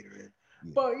dominated on the later end.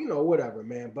 Yeah. But whatever,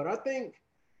 man. But I think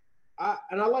I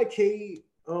like Cade.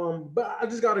 But I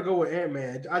just gotta go with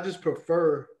Ant-Man. I just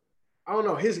prefer, I don't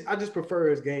know, I just prefer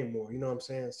his game more. You know what I'm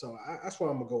saying? So that's why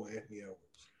I'm gonna go with Anthony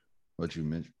Edwards. What you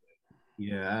mentioned?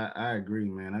 Yeah, I agree,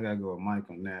 man. I gotta go with Mike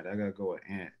on that. I gotta go with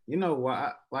Ant. You know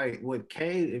what? Like with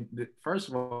Cade, first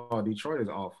of all, Detroit is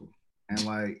awful, and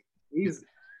like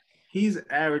he's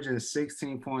averaging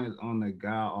 16 points on the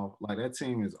guy off. Like, that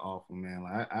team is awful, man.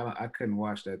 Like, I couldn't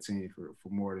watch that team for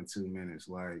more than 2 minutes.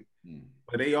 Like,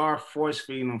 but they are force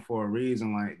feeding him for a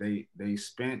reason. Like, they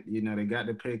spent, they got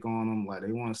to pick on him. Like,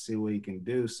 they want to see what he can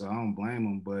do. So I don't blame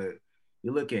him. But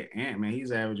you look at Ant, man,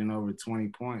 he's averaging over 20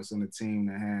 points on a team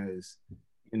that has,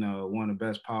 one of the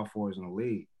best power forwards in the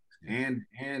league, and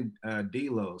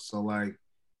D'Lo. So like,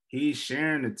 he's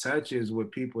sharing the touches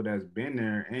with people that's been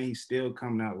there, and he's still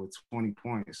coming out with 20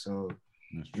 points. So,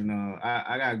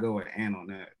 I got to go with Ant on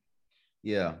that.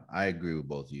 Yeah, I agree with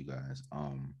both of you guys.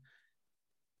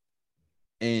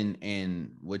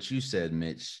 And what you said,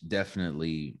 Mitch,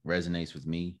 definitely resonates with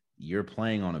me. You're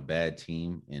playing on a bad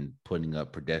team and putting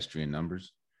up pedestrian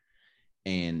numbers.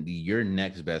 And your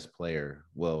next best player,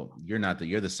 well, you're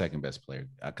the second best player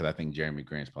because I think Jeremy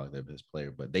Grant's probably their best player,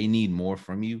 but they need more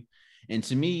from you. And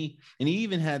to me, and he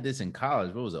even had this in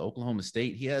college. What was it, Oklahoma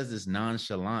State? He has this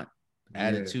nonchalant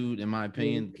attitude, in my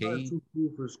opinion, Cade. Too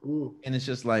cool for school. And it's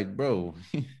just like, bro,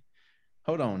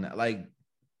 hold on. Like,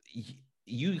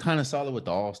 you kind of saw it with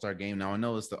the All-Star game. Now I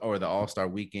know it's the All-Star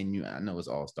weekend. I know it's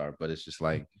All-Star, but it's just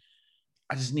like,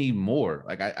 I just need more.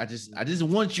 Like I just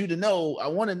want you to know. I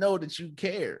want to know that you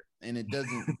care, and it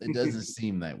doesn't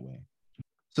seem that way.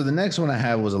 So the next one I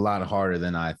had was a lot harder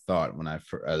than I thought when I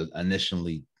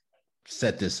initially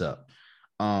set this up.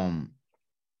 And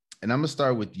I'm gonna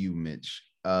start with you, Mitch.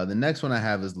 The next one I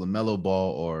have is LaMelo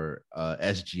Ball or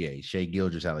SGA, Shai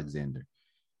Gilgeous-Alexander.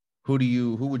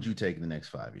 Who would you take in the next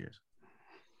 5 years?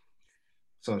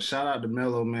 So shout out to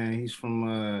Melo, man. He's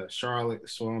from Charlotte,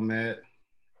 so I'm at.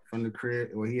 From the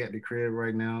crib, well, he at the crib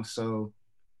right now. So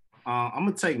I'm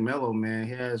gonna take Melo, man.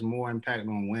 He has more impact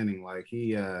on winning. Like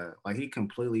he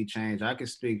completely changed. I can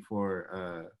speak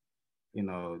for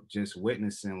just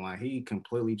witnessing. Like he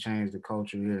completely changed the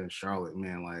culture here in Charlotte,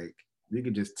 man. Like you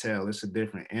could just tell it's a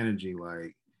different energy.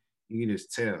 Like you can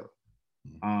just tell.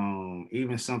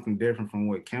 Even something different from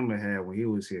what Kemba had when he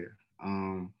was here.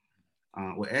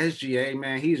 With SGA,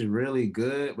 man, he's really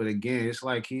good, but again, it's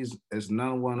like it's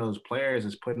not one of those players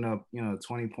that's putting up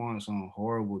 20 points on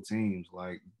horrible teams.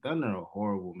 Like Thunder are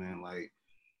horrible, man. Like,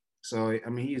 so I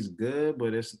mean, he's good,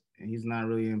 but he's not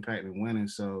really impacting winning.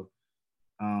 So,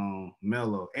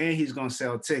 Melo, and he's gonna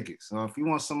sell tickets. So if you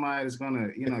want somebody that's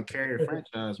gonna carry a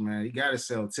franchise, man, you gotta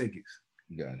sell tickets.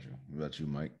 Gotcha. What about you,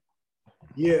 Mike?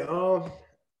 Yeah,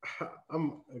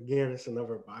 it's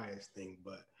another bias thing,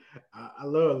 but I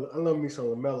love me some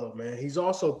LaMelo, man. He's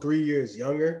also 3 years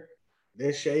younger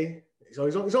than Shai. So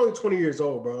he's only 20 years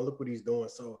old, bro. Look what he's doing.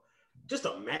 So just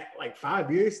like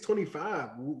 5 years,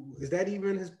 25. Is that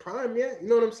even his prime yet? You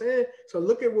know what I'm saying? So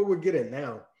look at what we're getting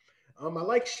now. I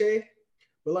like Shai,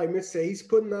 but like Mitch said, he's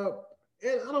putting up,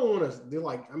 and I don't want to do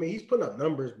he's putting up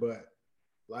numbers, but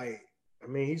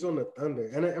he's on the Thunder.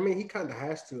 And he kind of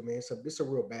has to, man. It's a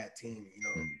real bad team,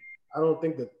 I don't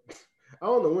think that I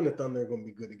don't know when the Thunder are going to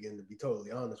be good again, to be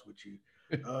totally honest with you.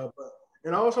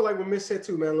 And I also like what Mitch said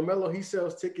too, man. LaMelo, he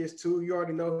sells tickets too. You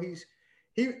already know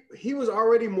he was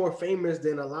already more famous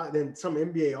than some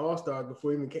NBA All-Stars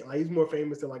before he even came. Like he's more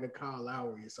famous than like a Kyle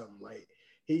Lowry or something. Like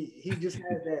he just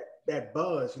has that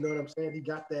buzz. You know what I'm saying? He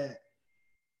got that.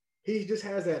 He just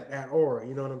has that aura.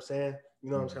 You know what I'm saying?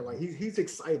 You know what I'm saying? Like he's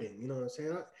exciting. You know what I'm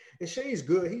saying? And Shai's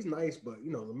good. He's nice, but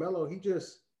LaMelo,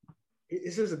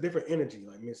 it's just a different energy,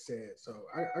 like Mitch said. So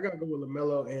I got to go with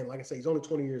LaMelo. And like I said, he's only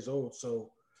 20 years old.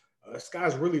 So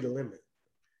sky's really the limit.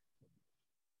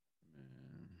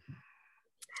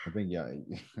 I think,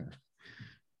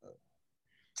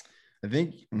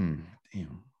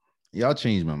 damn, y'all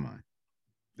changed my mind.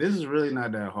 This is really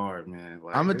not that hard, man.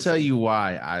 Like, I'm going to tell you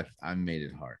why I made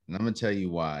it hard. And I'm going to tell you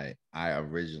why I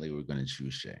originally were going to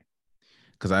choose Shai.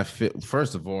 Because I feel,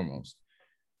 first and foremost,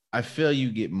 I feel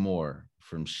you get more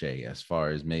from Shai as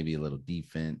far as maybe a little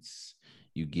defense.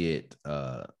 You get,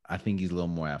 I think he's a little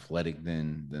more athletic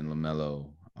than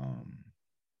LaMelo.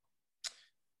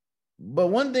 But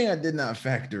one thing I did not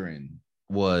factor in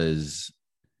was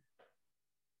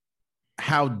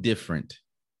how different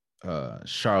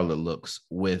Charlotte looks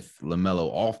with LaMelo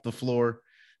off the floor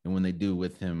than when they do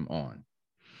with him on.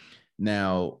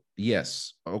 Now,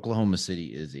 yes, Oklahoma City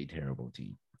is a terrible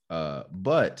team.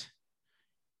 But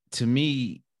to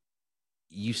me,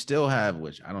 you still have,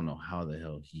 which I don't know how the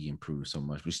hell he improved so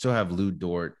much. We still have Lou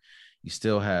Dort. You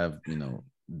still have,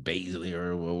 Baisley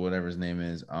or whatever his name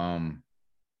is.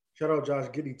 Shout out Josh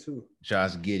Giddey too.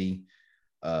 Josh Giddey.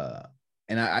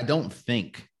 And I don't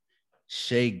think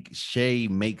Shai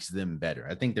makes them better.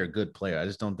 I think they're a good player. I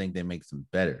just don't think they make them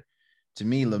better. To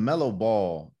me, LaMelo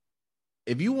Ball,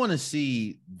 if you want to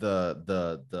see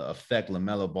the effect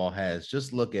LaMelo Ball has,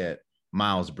 just look at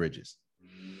Miles Bridges.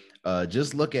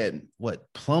 Just look at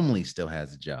what Plumlee still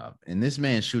has a job. And this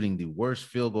man's shooting the worst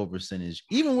field goal percentage,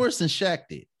 even worse than Shaq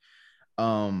did.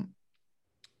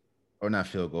 Or not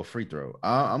field goal, free throw.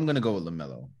 I'm going to go with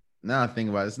LaMelo. Now I think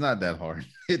about it, it's not that hard.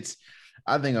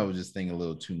 I think I was just thinking a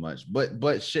little too much.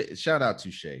 But shout out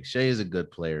to Shai. Shai is a good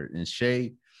player. And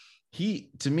Shai, he's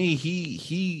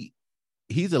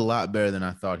a lot better than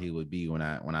I thought he would be when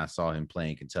I saw him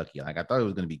play in Kentucky. Like I thought he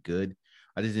was going to be good.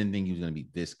 I just didn't think he was going to be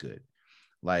this good.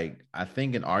 Like, I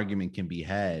think an argument can be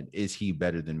had. Is he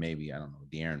better than maybe, I don't know,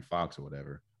 De'Aaron Fox or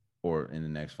whatever, or in the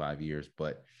next 5 years?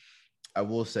 But I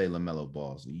will say LaMelo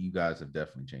Ball. So you guys have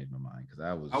definitely changed my mind because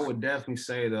I would definitely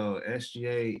say though,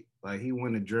 SGA, like he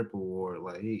won the drip award.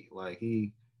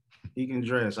 He can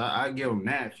dress. I give him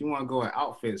that. If you want to go with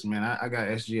outfits, man, I got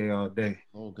SGA all day.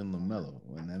 Logan LaMelo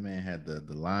when that man had the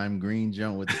lime green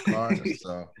jump with the cars. I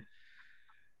saw.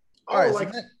 All right,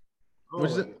 like,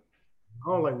 what's it? I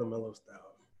don't like LaMelo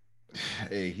style.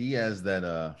 Hey, he has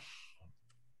that.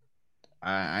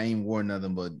 I ain't worn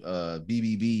nothing but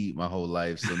BBB my whole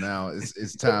life, so now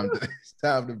it's time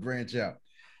to branch out.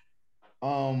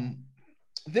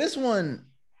 This one,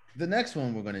 the next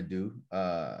one we're gonna do,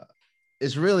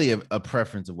 is really a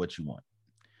preference of what you want.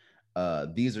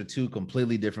 These are two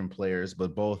completely different players,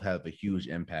 but both have a huge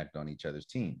impact on each other's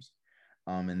teams.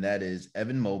 And that is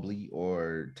Evan Mobley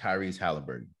or Tyrese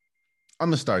Halliburton. I'm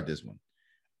gonna start this one.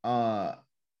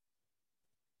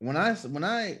 When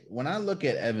I look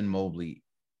at Evan Mobley,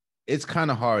 it's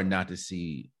kind of hard not to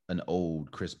see an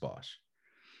old Chris Bosh.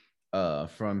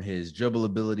 From his dribble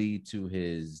ability to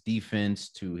his defense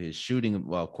to his shooting.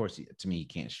 Well, of course, to me, he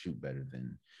can't shoot better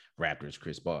than Raptors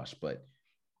Chris Bosh, but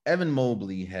Evan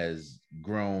Mobley has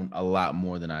grown a lot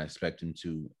more than I expect him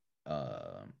to,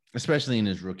 especially in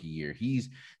his rookie year.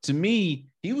 To me,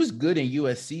 he was good in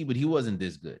USC, but he wasn't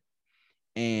this good.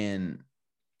 And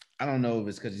I don't know if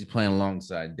it's because he's playing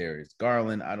alongside Darius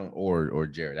Garland, or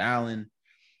Jared Allen,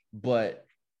 but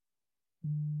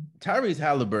Tyrese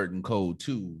Halliburton cold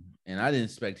too. And I didn't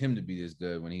expect him to be this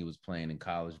good when he was playing in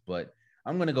college, but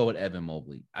I'm going to go with Evan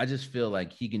Mobley. I just feel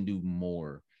like he can do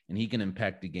more and he can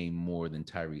impact the game more than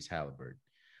Tyrese Halliburton.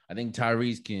 I think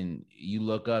Tyrese you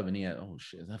look up and he had, oh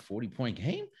shit, is that 40-point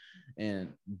game?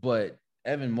 But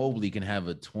Evan Mobley can have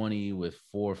a 20 with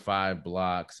 4 or 5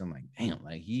 blocks. I'm like, damn,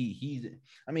 like he's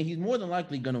more than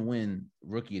likely going to win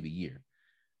Rookie of the Year.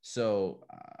 So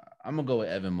I'm going to go with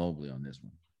Evan Mobley on this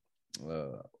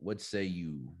one. What say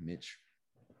you, Mitch?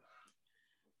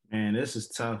 Man, this is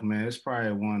tough, man. It's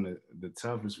probably one of the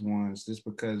toughest ones just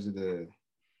because of the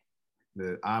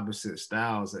opposite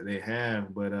styles that they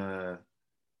have. But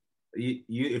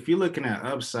if you're looking at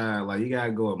upside, like you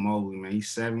gotta go with Mobley, man. He's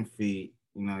 7 feet.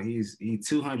 You know, he's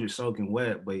 200 soaking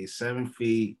wet, but he's 7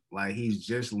 feet. Like he's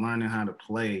just learning how to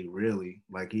play, really.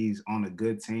 Like he's on a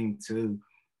good team too.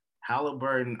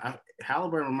 Halliburton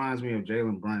reminds me of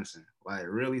Jalen Brunson. Like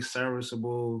really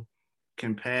serviceable,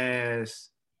 can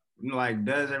pass. Like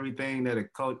does everything that a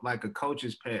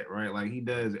coach's pet, right? Like he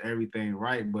does everything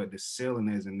right, but the ceiling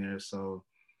isn't there. So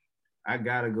I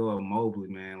gotta go with Mobley,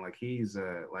 man. Like he's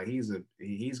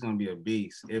gonna be a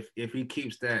beast if he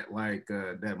keeps that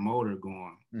that motor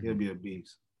going. Mm-hmm. He'll be a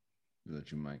beast.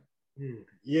 That you, Mike.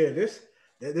 Yeah,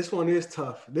 this one is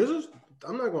tough.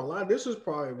 I'm not gonna lie, this was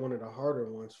probably one of the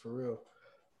harder ones for real.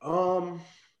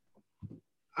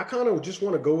 I kind of just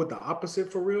want to go with the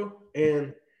opposite for real,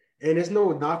 and there's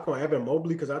no knock on Evan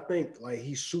Mobley because I think like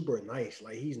he's super nice.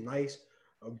 Like he's nice,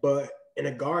 but in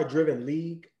a guard-driven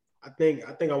league, I think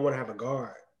I want to have a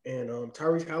guard. And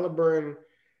Tyrese Halliburton,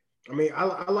 I mean,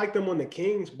 I like them on the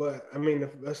Kings, but I mean,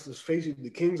 let's just face it, the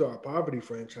Kings are a poverty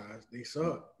franchise. They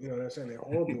suck. You know what I'm saying? They're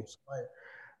horrible.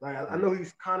 like I know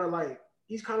he's kind of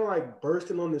like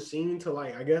bursting on the scene to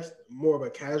like I guess more of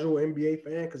a casual NBA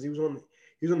fan because he was on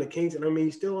the Kings, and I mean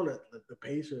he's still on the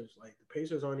Pacers. Like the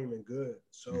Pacers aren't even good.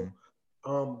 So,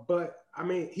 but I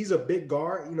mean he's a big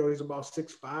guard. You know he's about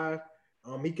 6'5".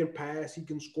 He can pass, he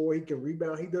can score, he can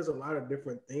rebound. He does a lot of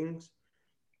different things.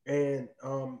 And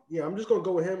yeah, I'm just gonna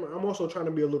go with him. I'm also trying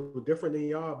to be a little different than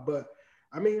y'all, but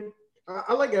I mean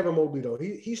I like Evan Mobley though.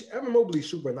 He's Evan Mobley's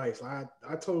super nice. Like,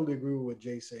 I totally agree with what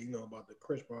Jay said. You know about the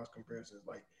Chris Bosh comparisons.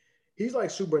 Like he's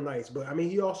like super nice, but I mean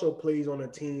he also plays on a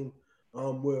team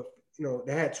with. You know,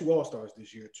 they had 2 All-Stars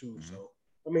this year too. Mm-hmm. So,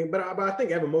 I mean, but I think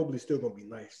Evan Mobley's still going to be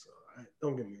nice. So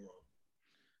don't get me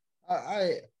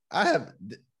wrong. I have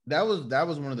that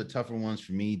was one of the tougher ones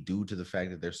for me due to the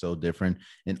fact that they're so different.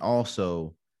 And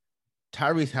also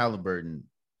Tyrese Halliburton,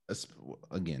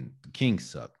 again, the Kings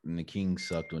sucked and the Kings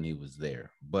sucked when he was there.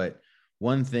 But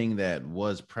one thing that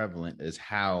was prevalent is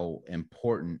how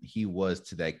important he was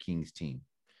to that Kings team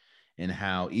and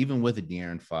how even with a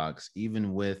De'Aaron Fox,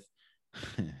 even with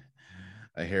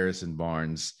a Harrison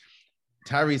Barnes,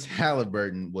 Tyrese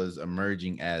Halliburton was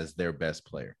emerging as their best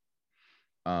player.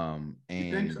 And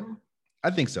you think so?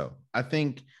 I think so. I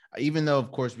think even though,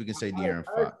 of course, we can say De'Aaron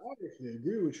Fox. I obviously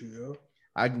agree with you, though.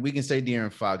 We can say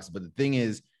De'Aaron Fox, but the thing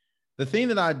is,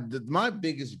 my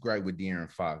biggest gripe with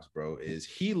De'Aaron Fox, bro, is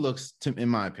he looks, in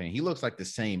my opinion, he looks like the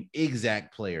same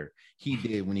exact player he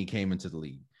did when he came into the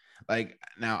league. Like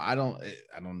now, I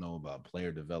don't know about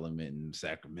player development in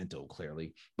Sacramento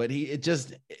clearly, but it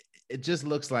just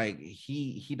looks like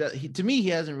he to me he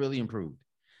hasn't really improved.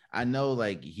 I know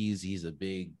like he's a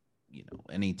big, you know,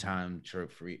 anytime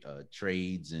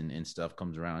trades and stuff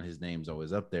comes around, his name's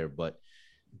always up there. But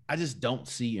I just don't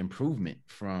see improvement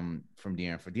from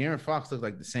De'Aaron Fox looks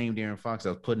like the same De'Aaron Fox that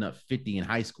was putting up 50 in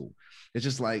high school. It's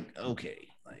just like, okay,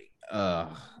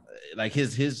 like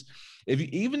his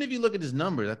even if you look at his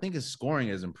numbers, I think his scoring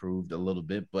has improved a little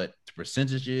bit, but the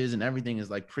percentages and everything is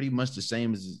like pretty much the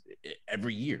same as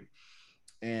every year.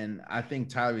 And I think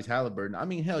Tyrese Halliburton, I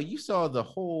mean, hell, you saw the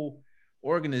whole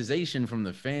organization from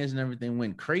the fans and everything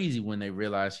went crazy when they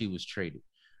realized he was traded.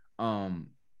 Um,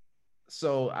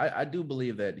 so I do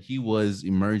believe that he was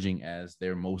emerging as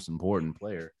their most important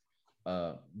player.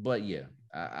 But yeah,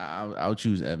 I'll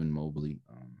choose Evan Mobley.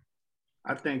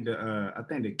 I think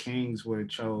the Kings would have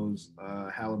chose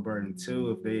Halliburton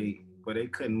too but they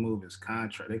couldn't move his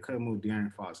contract. They couldn't move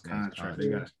De'Aaron Fox's contract. They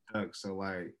got stuck. So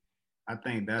like, I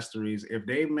think that's the reason. If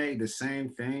they made the same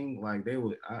thing, like they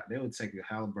would take the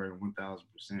Halliburton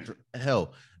 1,000%.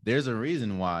 Hell, there's a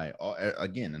reason why.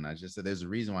 Again, and I just said there's a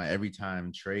reason why every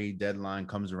time trade deadline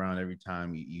comes around, every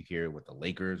time you hear it with the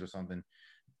Lakers or something,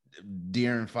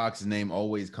 De'Aaron Fox's name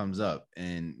always comes up,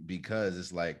 and because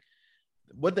it's like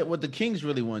what the Kings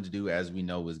really wanted to do, as we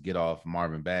know, was get off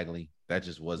Marvin Bagley. That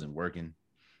just wasn't working.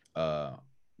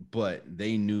 But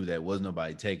they knew that was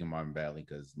nobody taking Marvin Bagley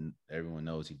because everyone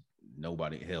knows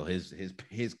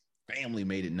his family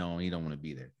made it known he don't want to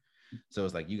be there. So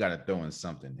it's like you got to throw in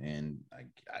something, and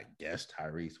I guess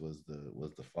Tyrese was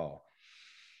the fall.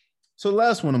 So the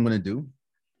last one I'm gonna do,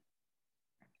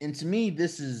 and to me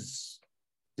this is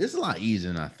a lot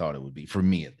easier than I thought it would be, for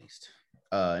me at least.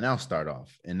 And I'll start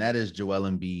off, and that is Joel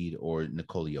Embiid or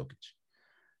Nikola Jokic.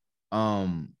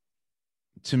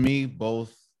 To me,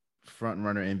 both front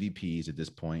runner MVPs at this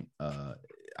point.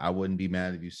 I wouldn't be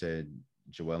mad if you said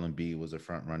Joel Embiid was a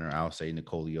front runner. I'll say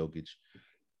Nikola Jokic.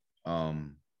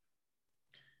 I'm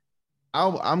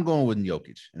going with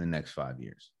Jokic in the next 5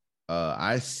 years.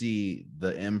 I see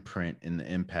the imprint and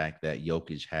the impact that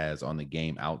Jokic has on the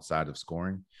game outside of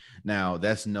scoring. Now,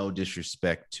 that's no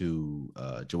disrespect to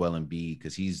Joel Embiid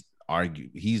because he's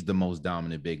the most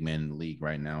dominant big man in the league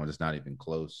right now, and it's not even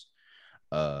close.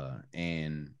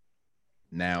 And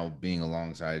now being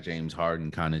alongside James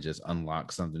Harden kind of just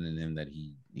unlocks something in him that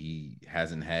he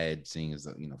hasn't had, seeing as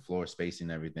floor spacing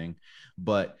and everything.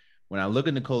 But when I look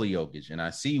at Nikola Jokic and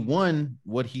I see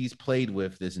what he's played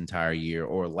with this entire year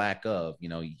or lack of,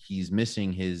 he's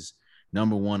missing his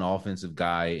number one offensive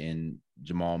guy in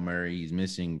Jamal Murray. He's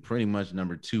missing pretty much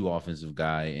number two offensive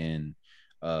guy in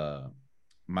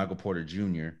Michael Porter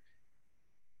Jr.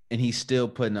 And he's still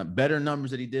putting up better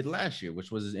numbers than he did last year, which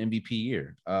was his MVP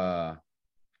year.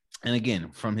 And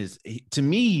again, to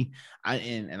me,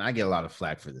 I get a lot of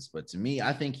flack for this, but to me,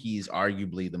 I think he's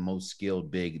arguably the most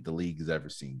skilled big the league has ever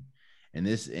seen. And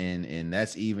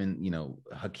that's even,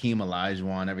 Hakeem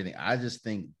Olajuwon, everything. I just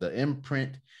think the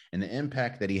imprint and the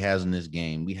impact that he has in this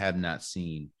game, we have not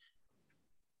seen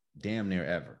damn near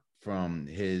ever, from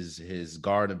his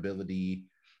guard ability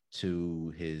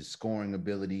to his scoring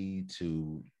ability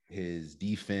to his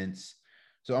defense.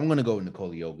 So I'm going to go with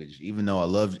Nikola Jokic, even though I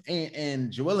love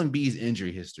and Joel Embiid's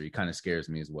injury history kind of scares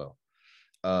me as well.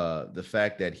 The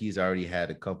fact that he's already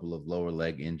had a couple of lower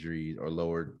leg injuries or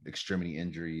lower extremity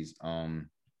injuries kind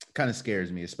of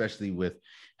scares me, especially with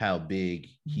how big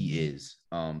he is.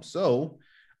 So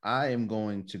I am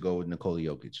going to go with Nikola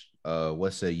Jokic.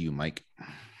 What say you, Mike?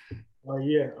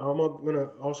 Yeah, I'm gonna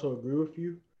also agree with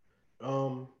you.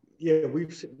 Yeah,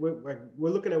 we're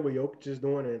looking at what Jokic is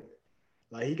doing, and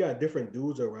like he got different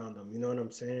dudes around him. You know what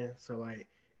I'm saying? So like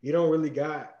you don't really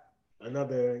got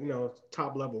another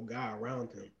top level guy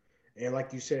around him. And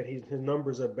like you said, his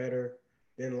numbers are better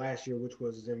than last year, which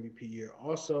was his MVP year.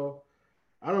 Also,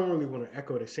 I don't really want to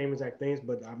echo the same exact things,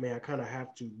 but I mean I kind of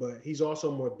have to. But he's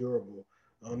also more durable.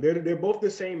 They're both the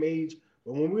same age,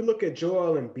 but when we look at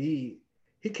Joel Embiid,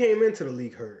 he came into the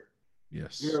league hurt.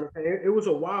 Yes, you know what I'm saying? It was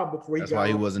a while before That's why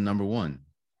he wasn't number one.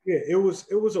 Yeah, it was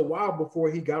a while before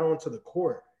he got onto the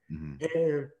court.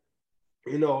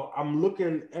 And I'm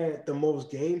looking at the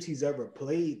most games he's ever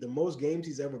played. The most games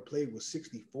he's ever played was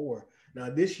 64.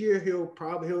 Now this year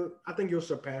I think he'll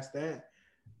surpass that.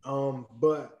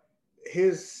 But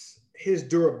his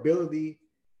durability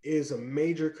is a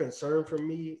major concern for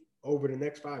me over the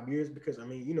next 5 years because I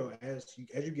mean, as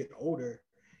you get older,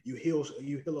 you heal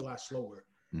a lot slower.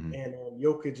 And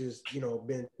Jokic has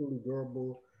been truly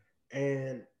durable,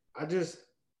 and I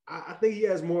think he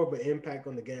has more of an impact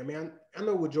on the game. I mean, I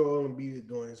know what Joel Embiid is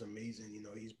doing is amazing.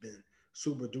 He's been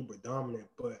super duper dominant,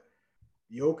 but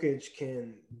Jokic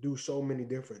can do so many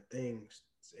different things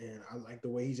and I like the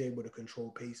way he's able to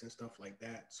control pace and stuff like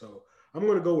that. So I'm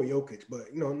going to go with Jokic,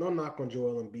 but no knock on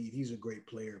Joel Embiid. He's a great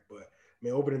player, but I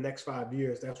mean, over the next 5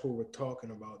 years, that's what we're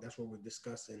talking about. That's what we're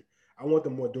discussing. I want the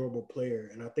more durable player,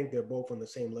 and I think they're both on the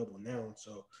same level now.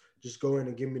 So just go in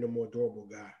and give me the more durable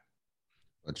guy.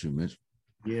 What you, Mitch?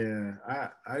 Yeah,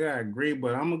 I gotta agree,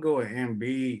 but I'm gonna go with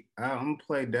Embiid. I'm gonna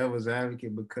play devil's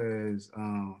advocate because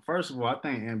first of all, I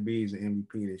think Embiid is an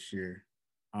MVP this year.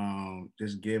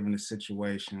 Just given the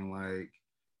situation, like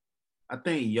I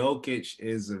think Jokic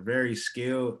is a very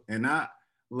skilled, and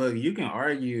look, you can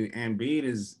argue Embiid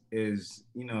is is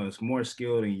more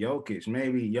skilled than Jokic.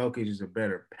 Maybe Jokic is a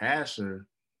better passer,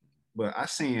 but I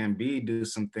seen Embiid do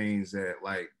some things that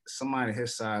like somebody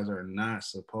his size are not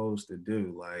supposed to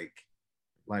do, like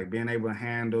being able to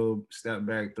handle step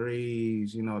back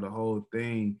threes, the whole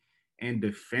thing. And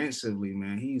defensively,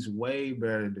 man, he's way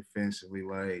better defensively,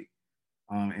 like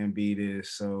Embiid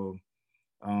is. So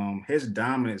his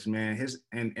dominance, man,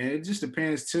 and it just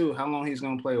depends too how long he's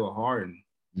gonna play with Harden.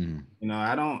 Mm-hmm.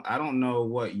 I don't know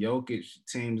what Jokic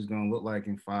team is gonna look like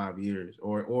in 5 years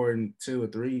or in 2 or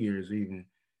 3 years even.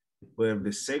 But if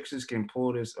the Sixers can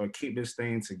pull this or keep this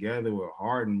thing together with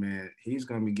Harden, man, he's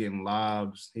gonna be getting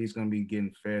lobs. He's gonna be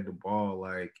getting fed the ball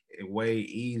like way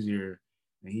easier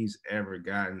than he's ever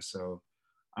gotten. So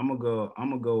I'm gonna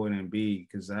go with Embiid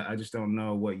because I just don't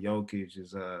know what Jokic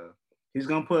is. He's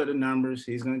gonna put the numbers.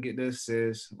 He's gonna get the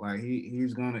assists. Like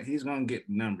he's gonna get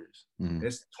numbers. Mm-hmm.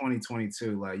 It's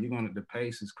 2022. Like the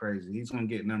pace is crazy. He's gonna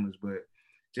get numbers, but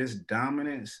just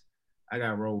dominance. I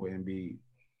got to roll with Embiid.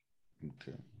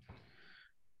 Okay.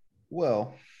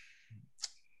 Well,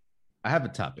 I have a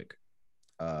topic.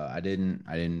 I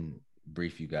didn't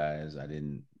brief you guys. I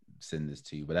didn't send this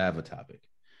to you, but I have a topic.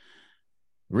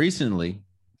 Recently,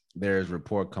 there's a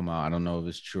report come out. I don't know if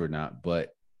it's true or not,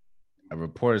 but a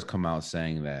report has come out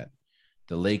saying that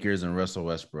the Lakers and Russell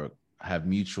Westbrook have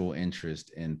mutual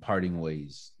interest in parting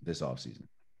ways this offseason.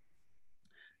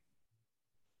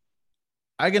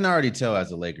 I can already tell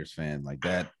as a Lakers fan, like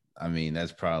that. I mean,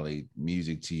 that's probably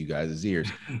music to you guys' ears.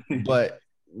 But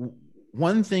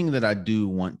one thing that I do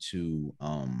want to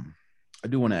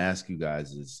ask you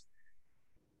guys is,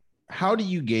 how do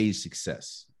you gauge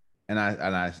success? And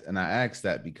I ask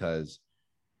that because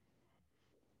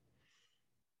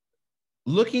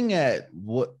looking at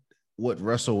what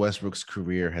Russell Westbrook's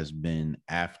career has been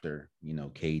after,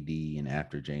 KD and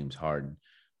after James Harden,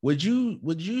 would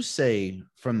you say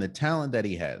from the talent that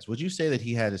he has, would you say that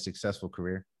he had a successful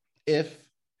career? If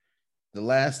the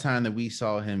last time that we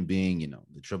saw him being,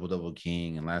 the triple-double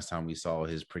king, and last time we saw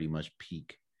his pretty much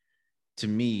peak, to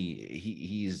me,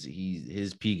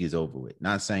 his peak is over with.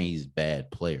 Not saying he's a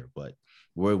bad player, but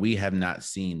where we have not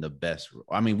seen the best.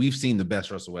 I mean, we've seen the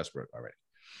best Russell Westbrook already.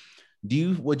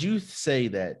 Would you say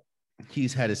that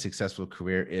he's had a successful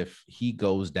career if he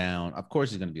goes down? Of course,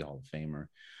 he's going to be a Hall of Famer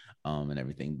and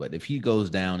everything, but if he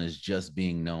goes down as just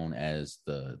being known as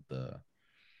the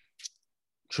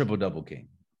triple-double king,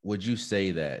 would you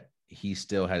say that he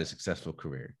still had a successful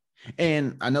career?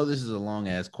 And I know this is a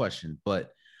long-ass question,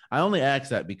 but I only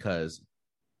ask that because,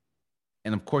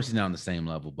 and of course he's not on the same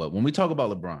level, but when we talk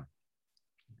about LeBron,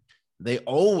 they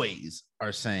always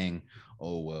are saying,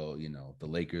 oh, well, the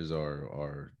Lakers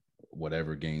are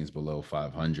whatever games below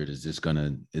 500. Is this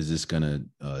gonna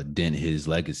dent his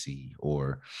legacy?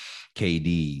 Or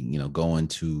KD, going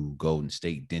to Golden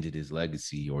State dented his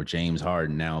legacy? Or James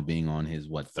Harden now being on his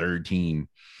third team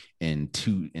in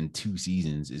two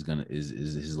seasons is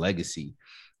his legacy?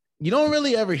 You don't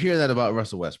really ever hear that about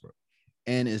Russell Westbrook.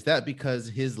 And is that because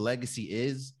his legacy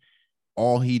is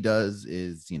all he does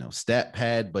is, stat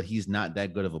pad, but he's not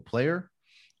that good of a player?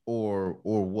 Or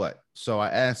what? So I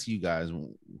ask you guys,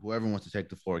 whoever wants to take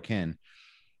the floor can.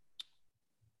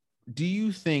 Do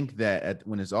you think that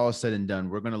when it's all said and done,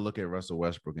 we're going to look at Russell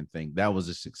Westbrook and think that was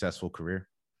a successful career?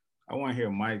 I want to hear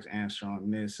Mike's answer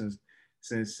on this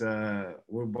since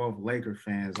we're both Laker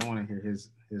fans. I want to hear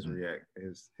his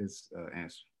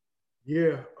answer.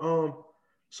 Yeah.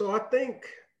 So I think,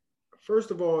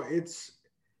 first of all, it's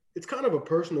kind of a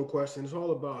personal question. It's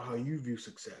all about how you view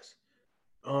success.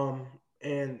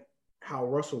 And how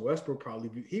Russell Westbrook probably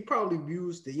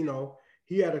views that,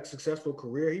 he had a successful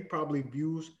career. He probably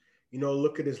views,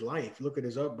 look at his life, look at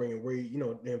his upbringing, where,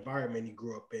 the environment he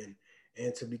grew up in,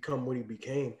 and to become what he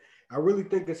became. I really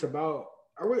think it's about,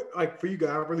 for you guys,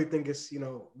 I really think it's,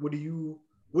 what do you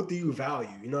value?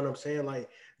 You know what I'm saying? Like,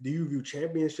 do you view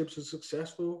championships as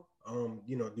successful? Do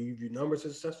you view numbers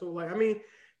as successful? Like, I mean,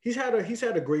 he's had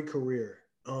a great career.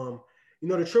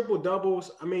 The triple doubles,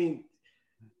 I mean,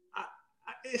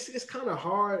 it's kind of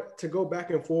hard to go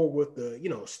back and forth with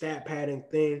the, stat padding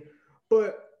thing.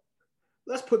 But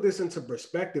let's put this into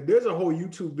perspective. There's a whole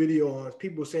YouTube video on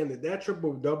people saying that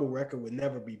triple-double record would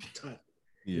never be touched.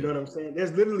 Yeah. You know what I'm saying?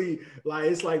 There's literally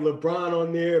it's like LeBron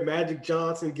on there, Magic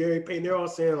Johnson, Gary Payton. They're all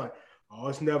saying like, oh,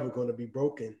 it's never going to be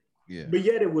broken. Yeah. But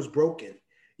yet it was broken.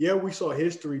 Yeah, we saw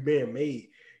history being made.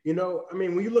 You know, I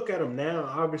mean, when you look at him now,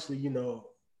 obviously, you know,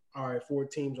 all right, 4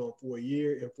 teams on 4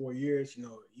 years. In 4 years, you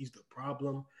know, he's the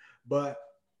problem. But,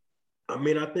 I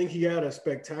mean, I think he had a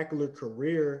spectacular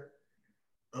career,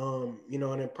 you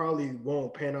know, and it probably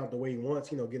won't pan out the way he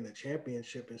wants, you know, getting a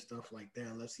championship and stuff like that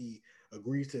unless he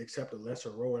agrees to accept a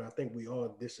lesser role. And I think we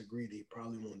all disagree that he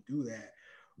probably won't do that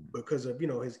because of, you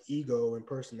know, his ego and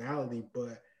personality.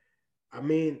 But, I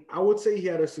mean, I would say he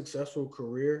had a successful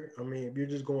career. I mean, if you're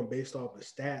just going based off the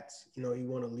stats, you know, he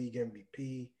won a league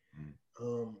MVP.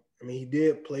 I mean, he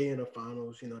did play in the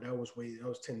finals. You know, that was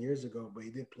 10 years ago, but he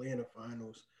did play in the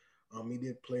finals. He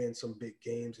did play in some big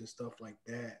games and stuff like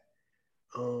that.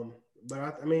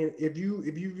 But I mean, if you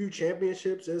view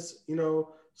championships as, you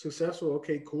know, successful,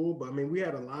 okay, cool. But I mean, we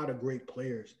had a lot of great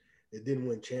players that didn't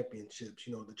win championships.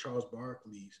 You know, the Charles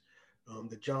Barkleys,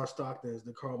 the John Stocktons,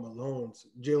 the Karl Malones.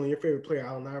 Jalen, your favorite player,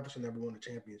 Allen Iverson, never won a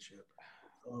championship.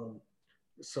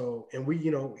 So, and we,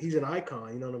 you know, he's an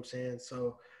icon. You know what I'm saying?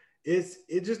 So,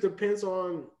 it just depends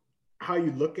on how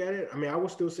you look at it. I mean, I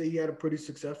would still say he had a pretty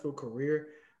successful career.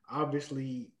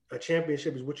 Obviously, a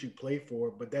championship is what you play for,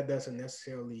 but that doesn't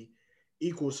necessarily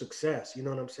equal success. You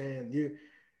know what I'm saying?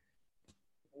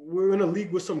 We're in a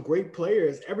league with some great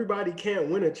players. Everybody can't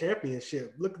win a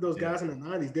championship. Look at those guys in the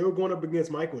 90s. They were going up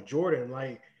against Michael Jordan.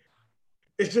 Like,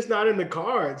 it's just not in the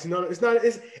cards. You know,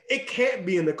 it can't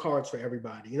be in the cards for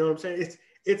everybody. You know what I'm saying?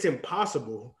 It's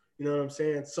impossible. You know what I'm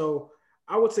saying? So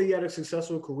I would say he had a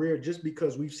successful career just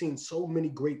because we've seen so many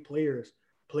great players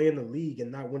play in the league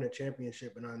and not win a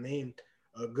championship. And I named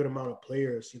a good amount of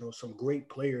players, you know, some great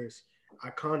players,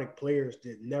 iconic players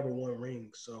that never won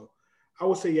rings. So I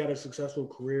would say he had a successful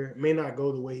career. It may not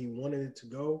go the way he wanted it to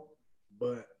go,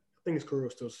 but I think his career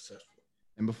was still successful.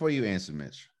 And before you answer,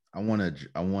 Mitch, I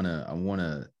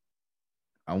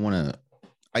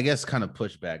guess kind of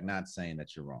push back, not saying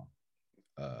that you're wrong.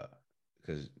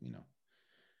 Because, you know,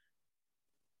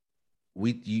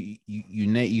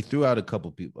 you threw out a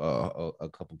couple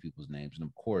people's names, and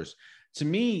of course, to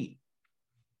me,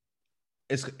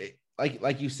 it's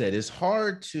like you said, it's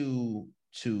hard to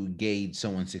gauge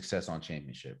someone's success on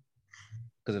championship,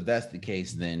 because if that's the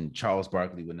case, then Charles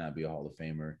Barkley would not be a Hall of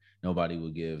Famer. Nobody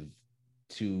would give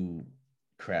 2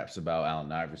 craps about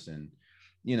Allen Iverson,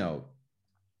 you know.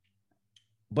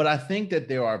 But I think that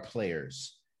there are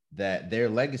players that their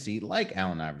legacy, like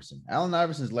Allen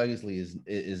Iverson's legacy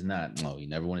is not, no, he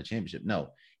never won a championship. No,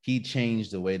 he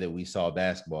changed the way that we saw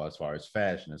basketball, as far as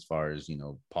fashion, as far as, you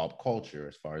know, pop culture,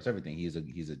 as far as everything. He's a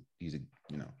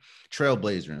you know,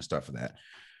 trailblazer and stuff for that.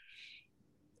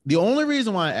 The only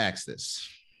reason why I asked this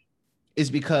is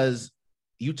because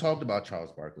you talked about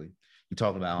Charles Barkley, you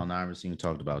talked about Allen Iverson, you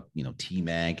talked about, you know,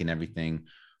 T-Mac and everything.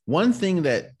 One thing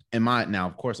that now,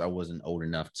 of course, I wasn't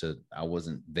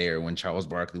there when Charles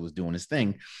Barkley was doing his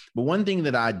thing, but one thing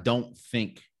that I don't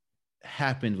think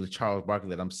happened with Charles Barkley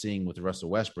that I'm seeing with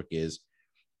Russell Westbrook is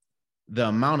the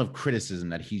amount of criticism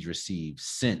that he's received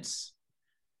since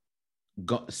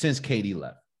KD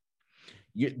left.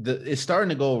 It's starting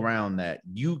to go around that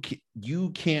you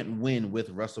can't win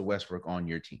with Russell Westbrook on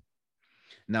your team.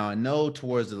 Now, I know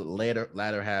towards the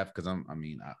latter half, because I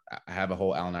have a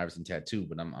whole Allen Iverson tattoo,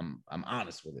 but I'm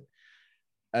honest with it.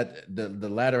 At the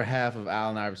latter half of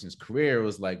Allen Iverson's career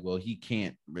was like, well, he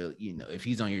can't really, you know, if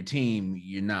he's on your team,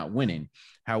 you're not winning.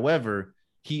 However,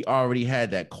 he already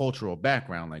had that cultural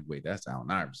background. Like, wait, that's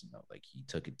Allen Iverson though. Like, he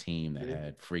took a team that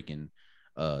had freaking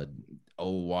old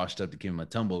washed up to give him a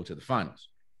tumble to the finals.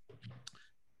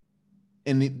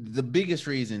 And the biggest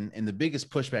reason and the biggest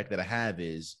pushback that I have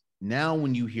is, now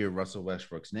when you hear Russell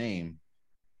Westbrook's name,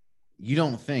 you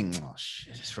don't think, oh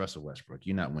shit, it's Russell Westbrook.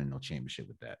 You're not winning no championship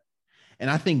with that.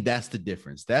 And I think that's the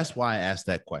difference. That's why I asked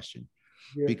that question.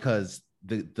 Yeah. Because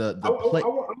I'm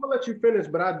gonna let you finish,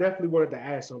 but I definitely wanted to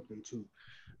add something too.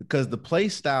 Because the play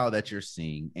style that you're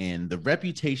seeing and the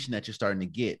reputation that you're starting to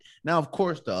get now, of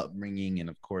course, the upbringing and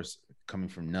of course coming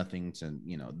from nothing to,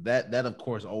 you know, that of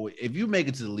course always, if you make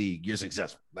it to the league, you're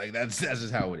successful. Like that's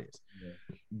just how it is.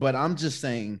 Yeah. But I'm just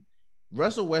saying,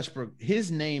 Russell Westbrook,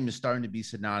 his name is starting to be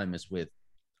synonymous with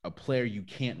a player you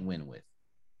can't win with.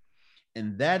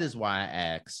 And that is why I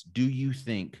asked, do you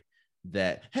think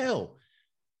that, hell,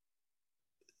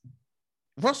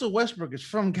 Russell Westbrook is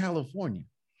from California.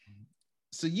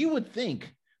 So you would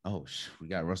think, oh, we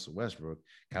got Russell Westbrook,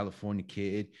 California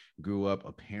kid, grew up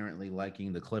apparently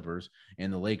liking the Clippers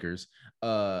and the Lakers.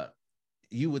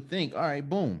 you would think, all right,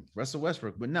 boom, Russell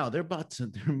Westbrook. But no, they're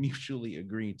mutually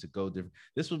agreeing to go different.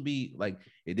 This would be like,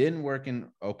 it didn't work in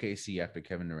OKC after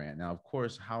Kevin Durant. Now, of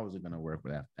course, how is it going to work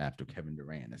after Kevin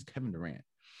Durant? That's Kevin Durant.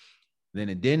 Then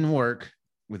it didn't work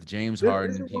with James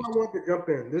Harden. This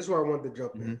is where I want to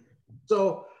jump in.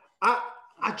 So I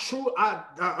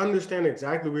understand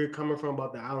exactly where you're coming from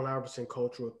about the Allen Iverson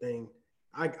cultural thing.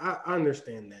 I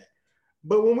understand that.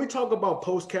 But when we talk about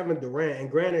post Kevin Durant,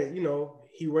 and granted,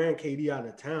 he ran KD out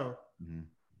of town,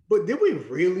 but did we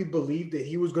really believe that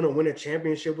he was going to win a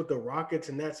championship with the Rockets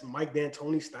and that's Mike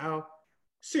D'Antoni style?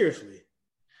 Seriously.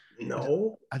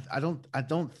 No. I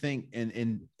don't think,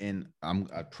 and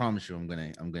I promise you I'm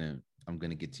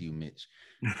gonna get to you, Mitch.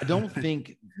 I don't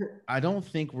think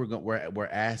we're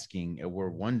asking and we're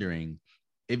wondering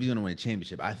if he's gonna win a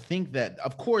championship. I think that,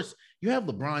 of course, you have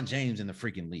LeBron James in the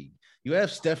freaking league. You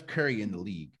have Steph Curry in the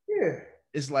league. Yeah.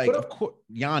 It's like, of course,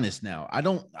 Giannis now. I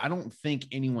don't think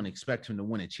anyone expects him to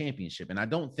win a championship. And I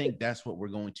don't think that's what we're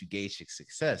going to gauge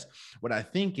success. What I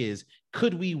think is,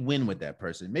 could we win with that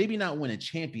person? Maybe not win a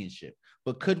championship,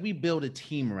 but could we build a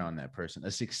team around that person,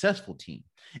 a successful team?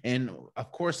 And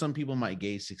of course, some people might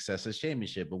gauge success as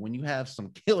championship, but when you have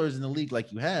some killers in the league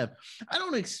like you have, I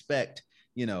don't expect,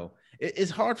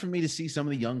 it's hard for me to see some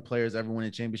of the young players ever win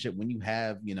a championship when you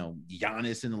have,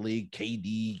 Giannis in the league,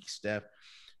 KD, Steph.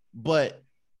 But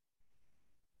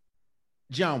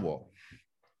John Wall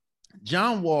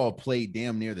played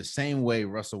damn near the same way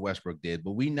Russell Westbrook did,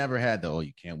 but we never had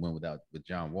you can't win with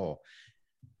John Wall.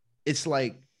 It's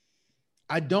like,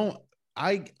 I don't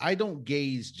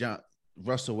gauge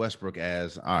Russell Westbrook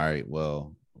as, all right,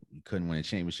 well, you couldn't win a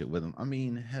championship with him. I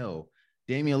mean, hell,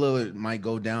 Damian Lillard might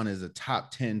go down as a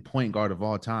top 10 point guard of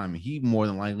all time. He more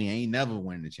than likely ain't never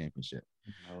winning the championship.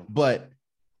 But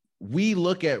we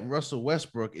look at Russell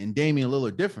Westbrook and Damian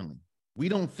Lillard differently. We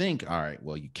don't think, all right,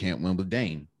 well, you can't win with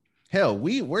Dame. Hell,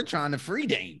 we're trying to free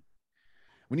Dame.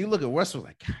 When you look at Westbrook,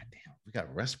 like, God damn, we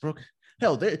got Westbrook.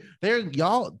 Hell, the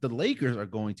Lakers are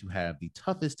going to have the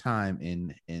toughest time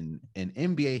in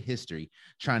NBA history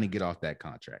trying to get off that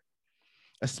contract,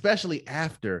 especially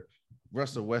after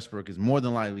Russell Westbrook is more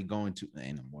than likely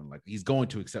he's going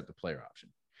to accept the player option.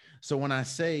 So when I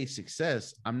say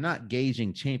success, I'm not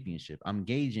gauging championship. I'm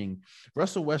gauging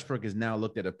Russell Westbrook is now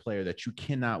looked at a player that you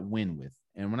cannot win with.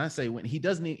 And when I say win, he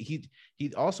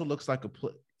also looks like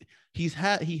he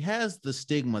has the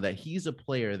stigma that he's a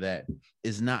player that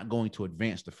is not going to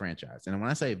advance the franchise. And when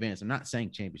I say advance, I'm not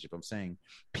saying championship. I'm saying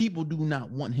people do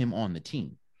not want him on the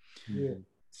team. Yeah.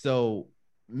 So,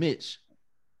 Mitch,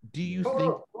 do you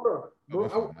think?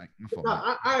 Hold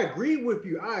on. I agree with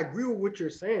you. I agree with what you're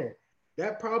saying.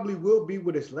 That probably will be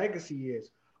what his legacy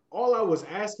is. All I was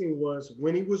asking was,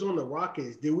 when he was on the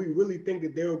Rockets, did we really think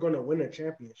that they were going to win a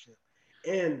championship?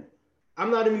 And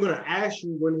I'm not even going to ask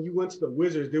you, when he went to the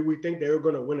Wizards, did we think they were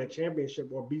going to win a championship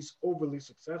or be overly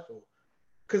successful?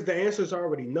 Because the answer is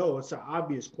already no. It's an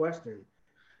obvious question.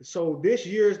 So this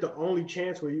year is the only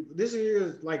chance this year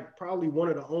is like probably one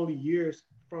of the only years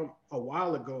from a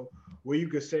while ago where you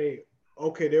could say,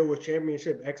 okay, there were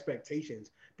championship expectations,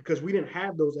 because we didn't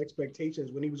have those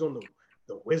expectations when he was on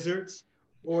the Wizards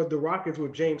or the Rockets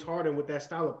with James Harden with that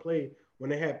style of play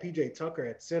when they had PJ Tucker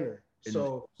at center.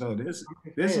 So this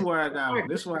is where I got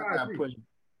pushed.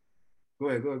 Go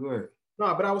ahead.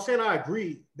 No, but I was saying I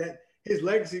agree that his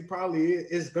legacy probably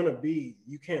is gonna be,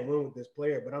 you can't win with this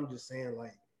player. But I'm just saying,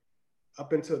 like,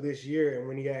 up until this year and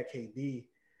when he had KD,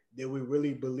 did we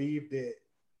really believe that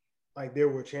like there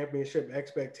were championship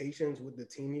expectations with the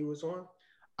team he was on?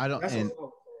 I don't.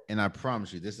 And I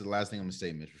promise you, this is the last thing I'm gonna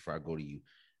say, Mitch, before I go to you.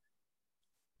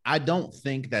 I don't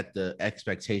think that the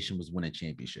expectation was win a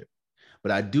championship,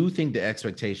 but I do think the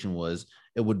expectation was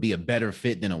it would be a better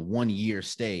fit than a 1-year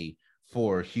stay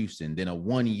for Houston, than a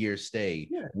 1-year stay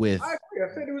with. I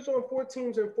agree. I said he was on 4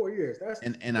 teams in 4 years.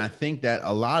 And I think that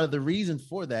a lot of the reason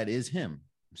for that is him.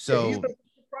 So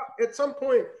at some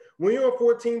point, when you're on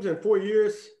 4 teams in 4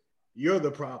 years, you're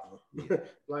the problem.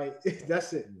 Like,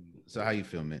 that's it. So how you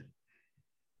feel, man?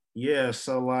 Yeah,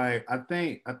 so like I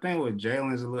think with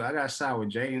Jalen's I got to side with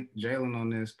Jalen on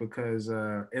this, because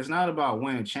it's not about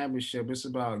winning a championship. It's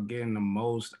about getting the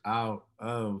most out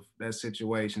of that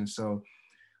situation. So,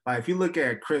 like, if you look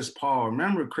at Chris Paul,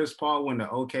 remember Chris Paul went to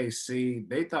OKC?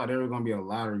 They thought they were going to be a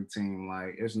lottery team.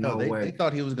 Like, there's no way. They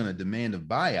thought he was going to demand a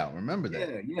buyout. Remember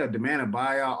that? Yeah, demand a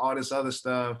buyout, all this other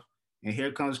stuff. And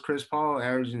here comes Chris Paul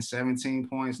averaging 17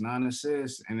 points, 9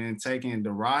 assists, and then taking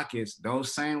the Rockets,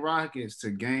 those same Rockets,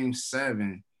 to Game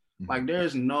 7. Mm-hmm. Like,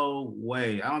 there's no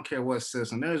way. I don't care what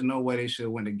system. There's no way they should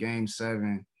have went to Game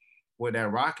 7 with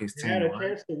that Rockets team. They had a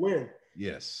chance to win.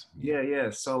 Yes. Yeah.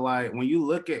 So like when you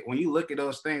look at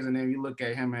those things, and then you look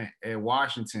at him at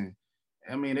Washington,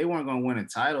 I mean, they weren't gonna win a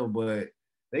title, but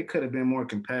they could have been more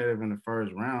competitive in the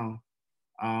first round.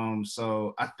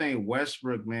 So I think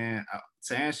Westbrook, man,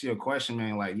 to answer your question,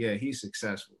 man, like, yeah, he's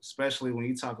successful, especially when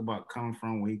you talk about coming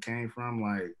from where he came from.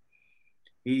 Like,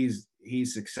 he's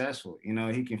successful. You know,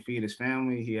 he can feed his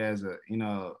family. He has his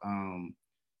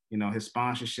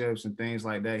sponsorships and things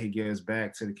like that. He gives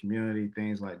back to the community,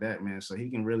 things like that, man. So he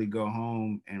can really go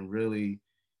home and really,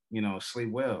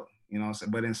 sleep well.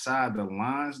 But inside the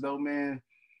lines, though, man,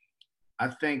 I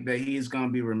think that he's going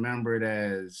to be remembered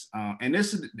as, and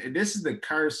this is the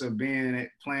curse of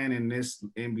playing in this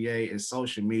NBA is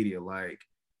social media. Like,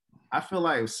 I feel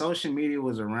like if social media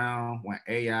was around when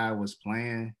AI was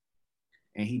playing,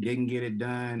 and he didn't get it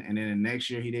done, and then the next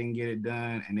year he didn't get it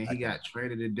done, and then he got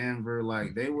traded to Denver,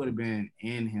 like, they would have been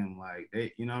in him, like,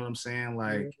 they, you know what I'm saying?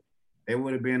 Like, they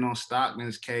would have been on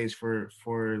Stockton's case for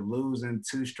losing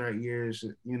 2 straight years,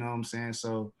 you know what I'm saying?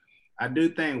 So I do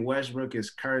think Westbrook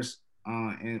is cursed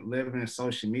and living in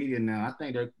social media now. I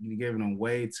think they're giving him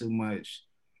way too much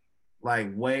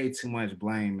blame,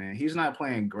 man. He's not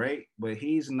playing great, but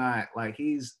he's not like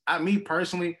me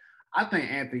personally, I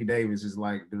think Anthony Davis is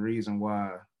like the reason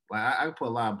why. Like, I put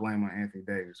a lot of blame on Anthony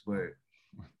Davis, but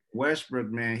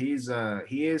Westbrook, man, he is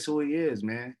who he is,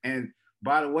 man. And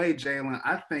by the way, Jalen,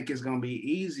 I think it's gonna be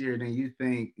easier than you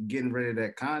think getting rid of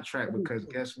that contract, because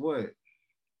guess what?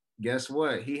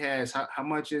 He has how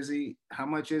much is he? How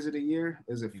much is it a year?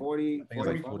 Is it 40? I think it's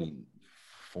like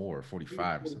 44,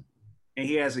 45 or something. And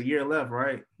he has a year left,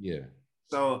 right? Yeah.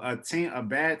 So a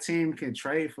bad team can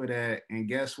trade for that, and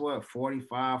guess what?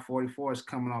 45, 44 is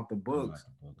coming off the books,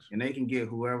 and they can get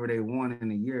whoever they want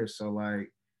in a year. So, like,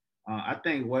 I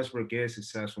think Westbrook is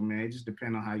successful, man. It just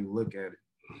depends on how you look at it.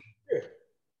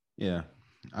 Yeah,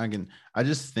 I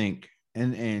just think,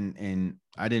 and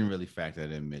I didn't really factor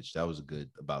that in, Mitch. That was good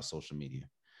about social media.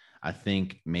 I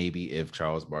think maybe if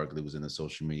Charles Barkley was in the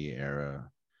social media era,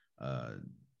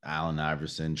 Allen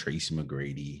Iverson, Tracy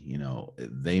McGrady,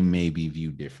 they may be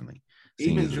viewed differently.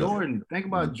 Even Jordan. Think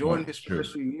about Jordan his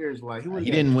first few years. Like,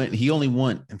 he didn't win. He only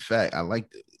won. In fact,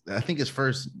 I think his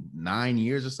first 9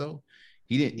 years or so,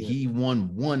 he didn't. Yeah. He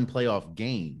won one playoff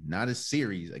game, not a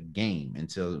series, a game,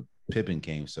 until Pippen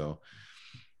came. So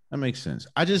that makes sense.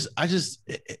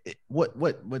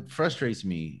 What frustrates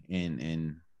me,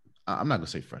 and I'm not gonna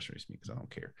say frustrates me because I don't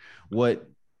care. What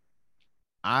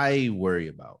I worry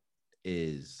about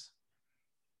is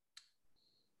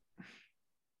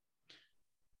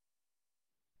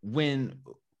when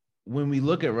we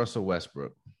look at Russell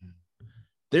Westbrook,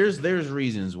 there's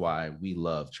reasons why we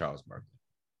love Charles Barkley.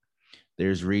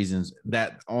 There's reasons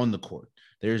that on the court.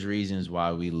 There's reasons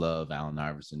why we love Allen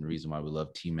Iverson. The reason why we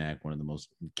love T-Mac, one of the most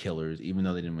killers, even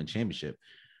though they didn't win championship.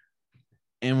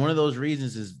 And one of those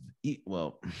reasons is,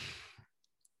 well,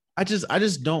 I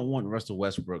just don't want Russell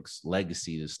Westbrook's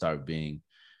legacy to start being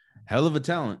hell of a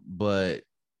talent, but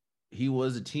he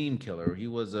was a team killer. He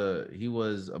was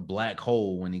a black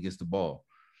hole when he gets the ball.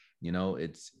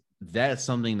 That's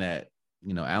something that,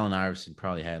 Allen Iverson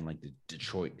probably had in like the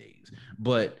Detroit days.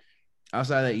 But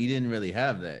outside of that, he didn't really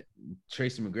have that.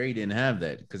 Tracy McGrady didn't have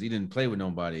that because he didn't play with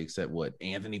nobody except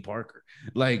Anthony Parker.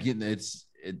 Like, it's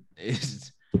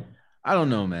I don't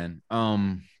know, man.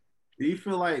 Do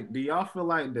y'all feel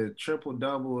like the triple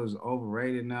double is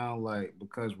overrated now, like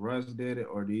because Russ did it,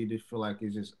 or do you just feel like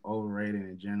it's just overrated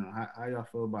in general? How y'all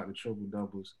feel about the triple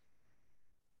doubles?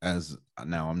 As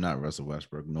now, I'm not Russell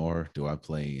Westbrook, nor do I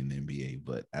play in the NBA,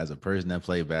 but as a person that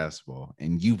played basketball,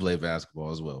 and you play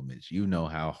basketball as well, Mitch, you know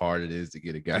how hard it is to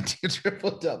get a goddamn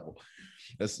triple double.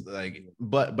 That's like,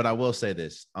 but I will say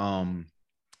this: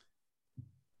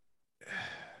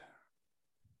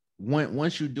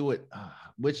 once you do it,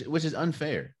 which is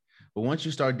unfair, but once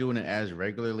you start doing it as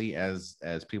regularly as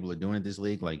people are doing it this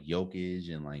league, like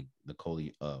Jokic and like Nikola,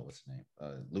 what's his name,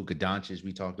 Luka Doncic,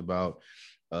 we talked about,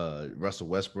 Russell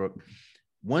Westbrook.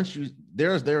 Once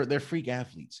they're freak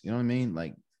athletes, you know what I mean?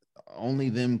 Like, only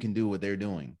them can do what they're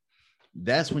doing.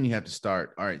 That's when you have to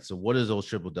start. All right, so what is those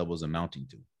triple doubles amounting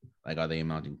to? Like, are they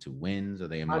amounting to wins? Are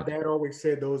they amounting? My dad always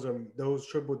said those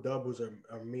triple doubles are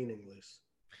meaningless.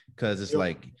 Because it's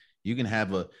like you can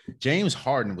have James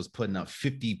Harden was putting up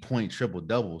 50-point triple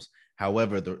doubles.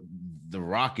 However, the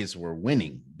Rockets were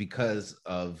winning because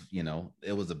of,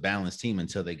 it was a balanced team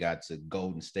until they got to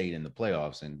Golden State in the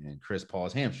playoffs and Chris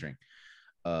Paul's hamstring.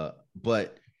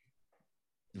 But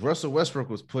Russell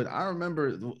Westbrook was I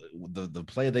remember the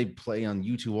play they play on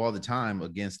YouTube all the time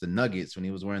against the Nuggets when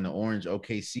he was wearing the orange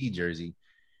OKC jersey.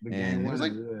 And it was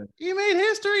like, you made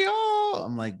history. Oh,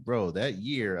 I'm like, bro, that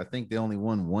year, I think they only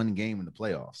won one game in the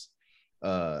playoffs.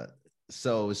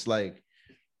 So it's like,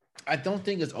 I don't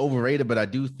think it's overrated, but I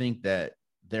do think that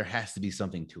there has to be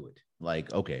something to it.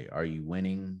 Like, okay, are you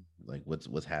winning? Like,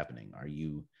 what's happening? Are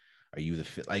you the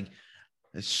fit? Like,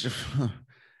 it's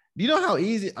you know how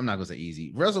easy? I'm not gonna say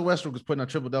easy. Russell Westbrook was putting up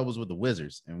triple doubles with the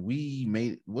Wizards, and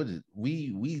we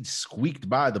squeaked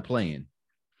by the play-in.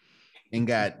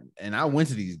 And I went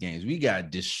to these games. We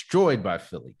got destroyed by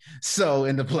Philly. So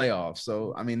in the playoffs.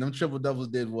 So I mean, them triple doubles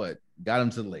did what? Got them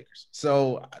to the Lakers.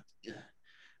 So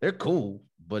they're cool,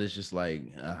 but it's just like,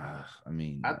 I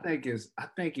mean, I think it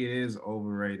is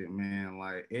overrated, man.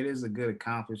 Like, it is a good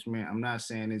accomplishment. I'm not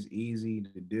saying it's easy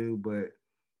to do, but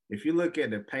if you look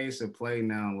at the pace of play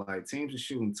now, like, teams are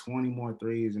shooting 20 more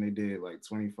threes than they did like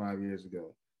 25 years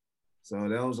ago. So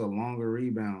those are longer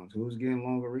rebounds. Who's getting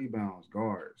longer rebounds?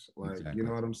 Guards. Like, exactly. You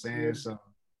know what I'm saying? Yeah. So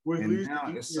and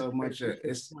now it's so much.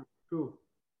 It's cool.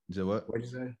 Is it what? What'd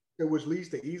you say? Which leads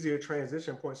to easier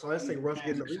transition points. So let's say Russ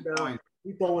getting the rebound,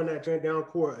 he throwing that down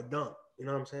court a dunk. You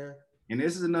know what I'm saying? And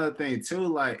this is another thing too.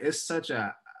 Like, it's such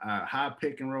a high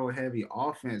pick and roll heavy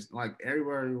offense. Like,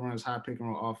 everybody runs high pick and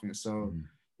roll offense. So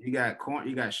you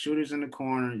got shooters in the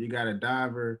corner. You got a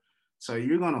diver. So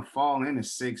you're gonna fall into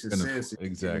 6 assists.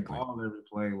 Exactly. All every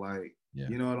play, like,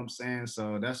 You know what I'm saying.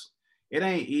 So it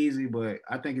ain't easy, but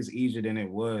I think it's easier than it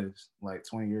was like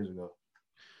 20 years ago.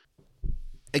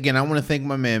 Again, I want to thank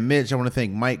my man Mitch. I want to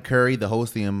thank Mike Curry, the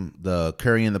host of the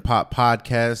Curry and the Pop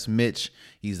podcast. Mitch,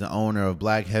 he's the owner of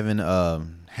Black Heaven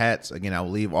hats. Again, I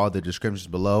will leave all the descriptions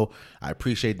below. I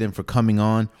appreciate them for coming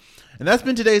on. And that's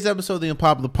been today's episode of the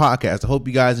Unpopular Podcast. I hope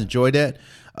you guys enjoyed that.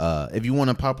 If you want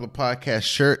a Popular Podcast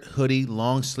shirt, hoodie,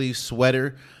 long sleeve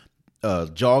sweater,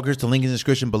 joggers, the link in the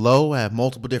description below. I have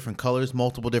multiple different colors,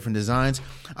 multiple different designs.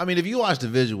 I mean, if you watch the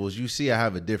visuals, you see I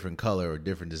have a different color or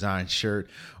different design shirt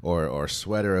or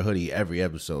sweater or hoodie every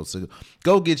episode. So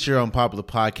go get your Unpopular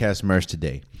Podcast merch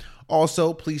today.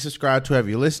 Also, please subscribe to whoever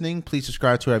you're listening. Please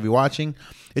subscribe to whoever you're watching.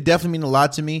 It definitely means a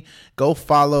lot to me. Go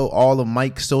follow all of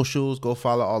Mike's socials. Go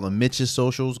follow all of Mitch's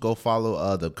socials. Go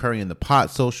follow the Curry and the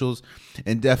Pot socials.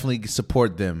 And definitely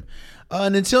support them.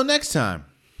 And until next time,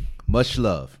 much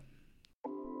love.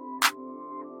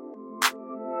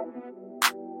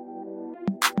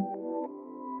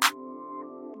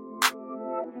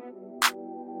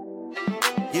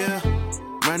 Yeah,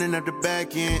 running up the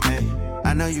back end, ayy.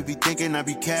 I know you be thinking I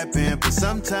be capping, but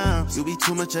sometimes you be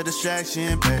too much of a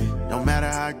distraction, babe. No matter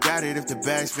how I got it if the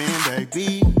back's spin,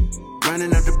 baby.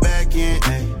 Running up the back end,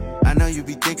 ayy. I know you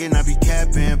be thinking I be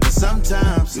capping, but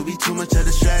sometimes you be too much of a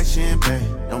distraction, babe.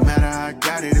 No matter how I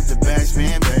got it if the back's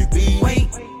spin, baby. Wait,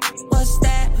 what's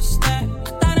that? I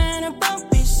thought an above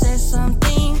bitch said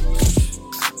something.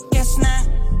 Guess not.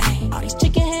 Ay, all these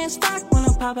chicken heads stock when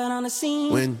I pop out on the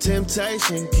scene. When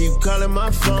temptation keep calling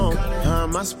my phone, how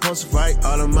am I supposed to right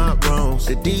all of my wrongs?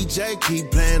 The DJ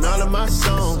keep playing all of my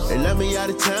songs. They let me out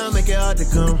of town, make it hard to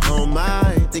come home.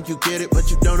 I think you get it, but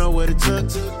you don't know what it took.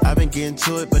 I've been getting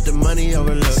to it, but the money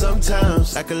overlooked.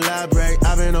 Sometimes, like a library,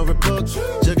 I've been overbooked.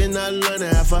 Jugging out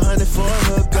London, $500 for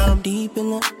a hook. I'm deep in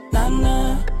the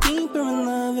na-na, deeper in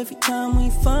love every time we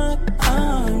fuck.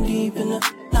 I'm deep in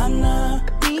the na-na,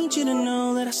 need you to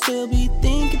know that I still be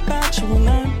thinking about you when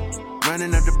I'm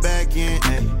running up the back end,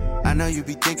 ayy. I know you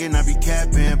be thinking I be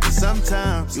capping, but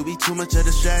sometimes you be too much of a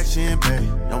distraction,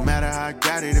 babe. No matter how I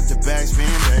got it if the back's spin,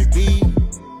 baby.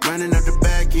 Running up the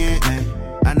back end,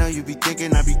 ayy. I know you be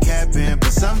thinking I be capping,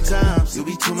 but sometimes you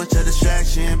be too much of a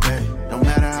distraction, babe. No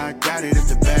matter how I got it if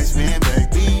the back's spin,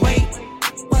 baby. Wait,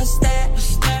 what's that?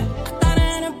 I thought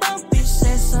an above bitch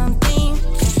said something.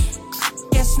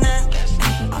 Guess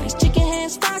not. All these chicken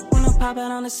heads stock when I pop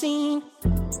out on the scene.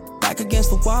 Back against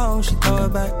the wall, she throw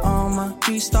it back on my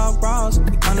 3-star bras.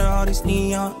 We under all these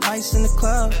neon lights in the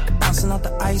club, bouncing off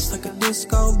the ice like a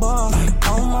disco ball. Like,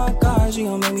 oh my gosh, you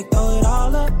gon' make me throw it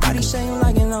all up. Body shaking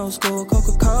like an old school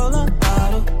Coca-Cola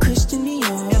bottle. Christian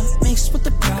Dior, mixed with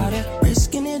the Prada,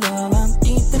 risking it all. I'm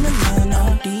deep in the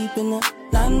na-na, deep in the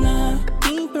na-na,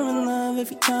 deeper in love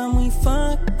every time we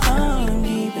fuck. I'm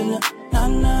deep in the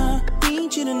na-na,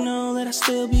 need you to know that I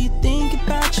still be thinking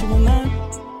about you when I'm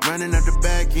running up the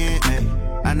back end,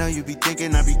 ayy. I know you be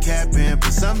thinking I be capping,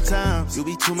 but sometimes you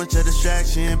be too much of a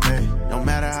distraction, babe. No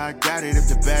matter how I got it if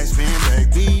the back's spin,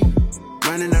 baby.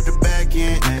 Running up the back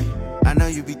end, ayy. I know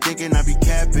you be thinking I be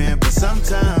capping, but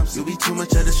sometimes you be too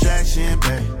much of a distraction,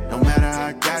 babe. No matter how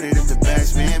I got it if the back's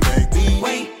spin, baby.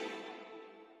 Wait,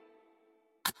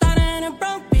 I thought an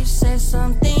above bitch said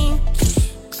something.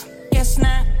 Guess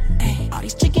not. Ay, all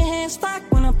these chicken heads stock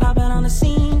when I pop out on the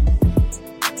scene.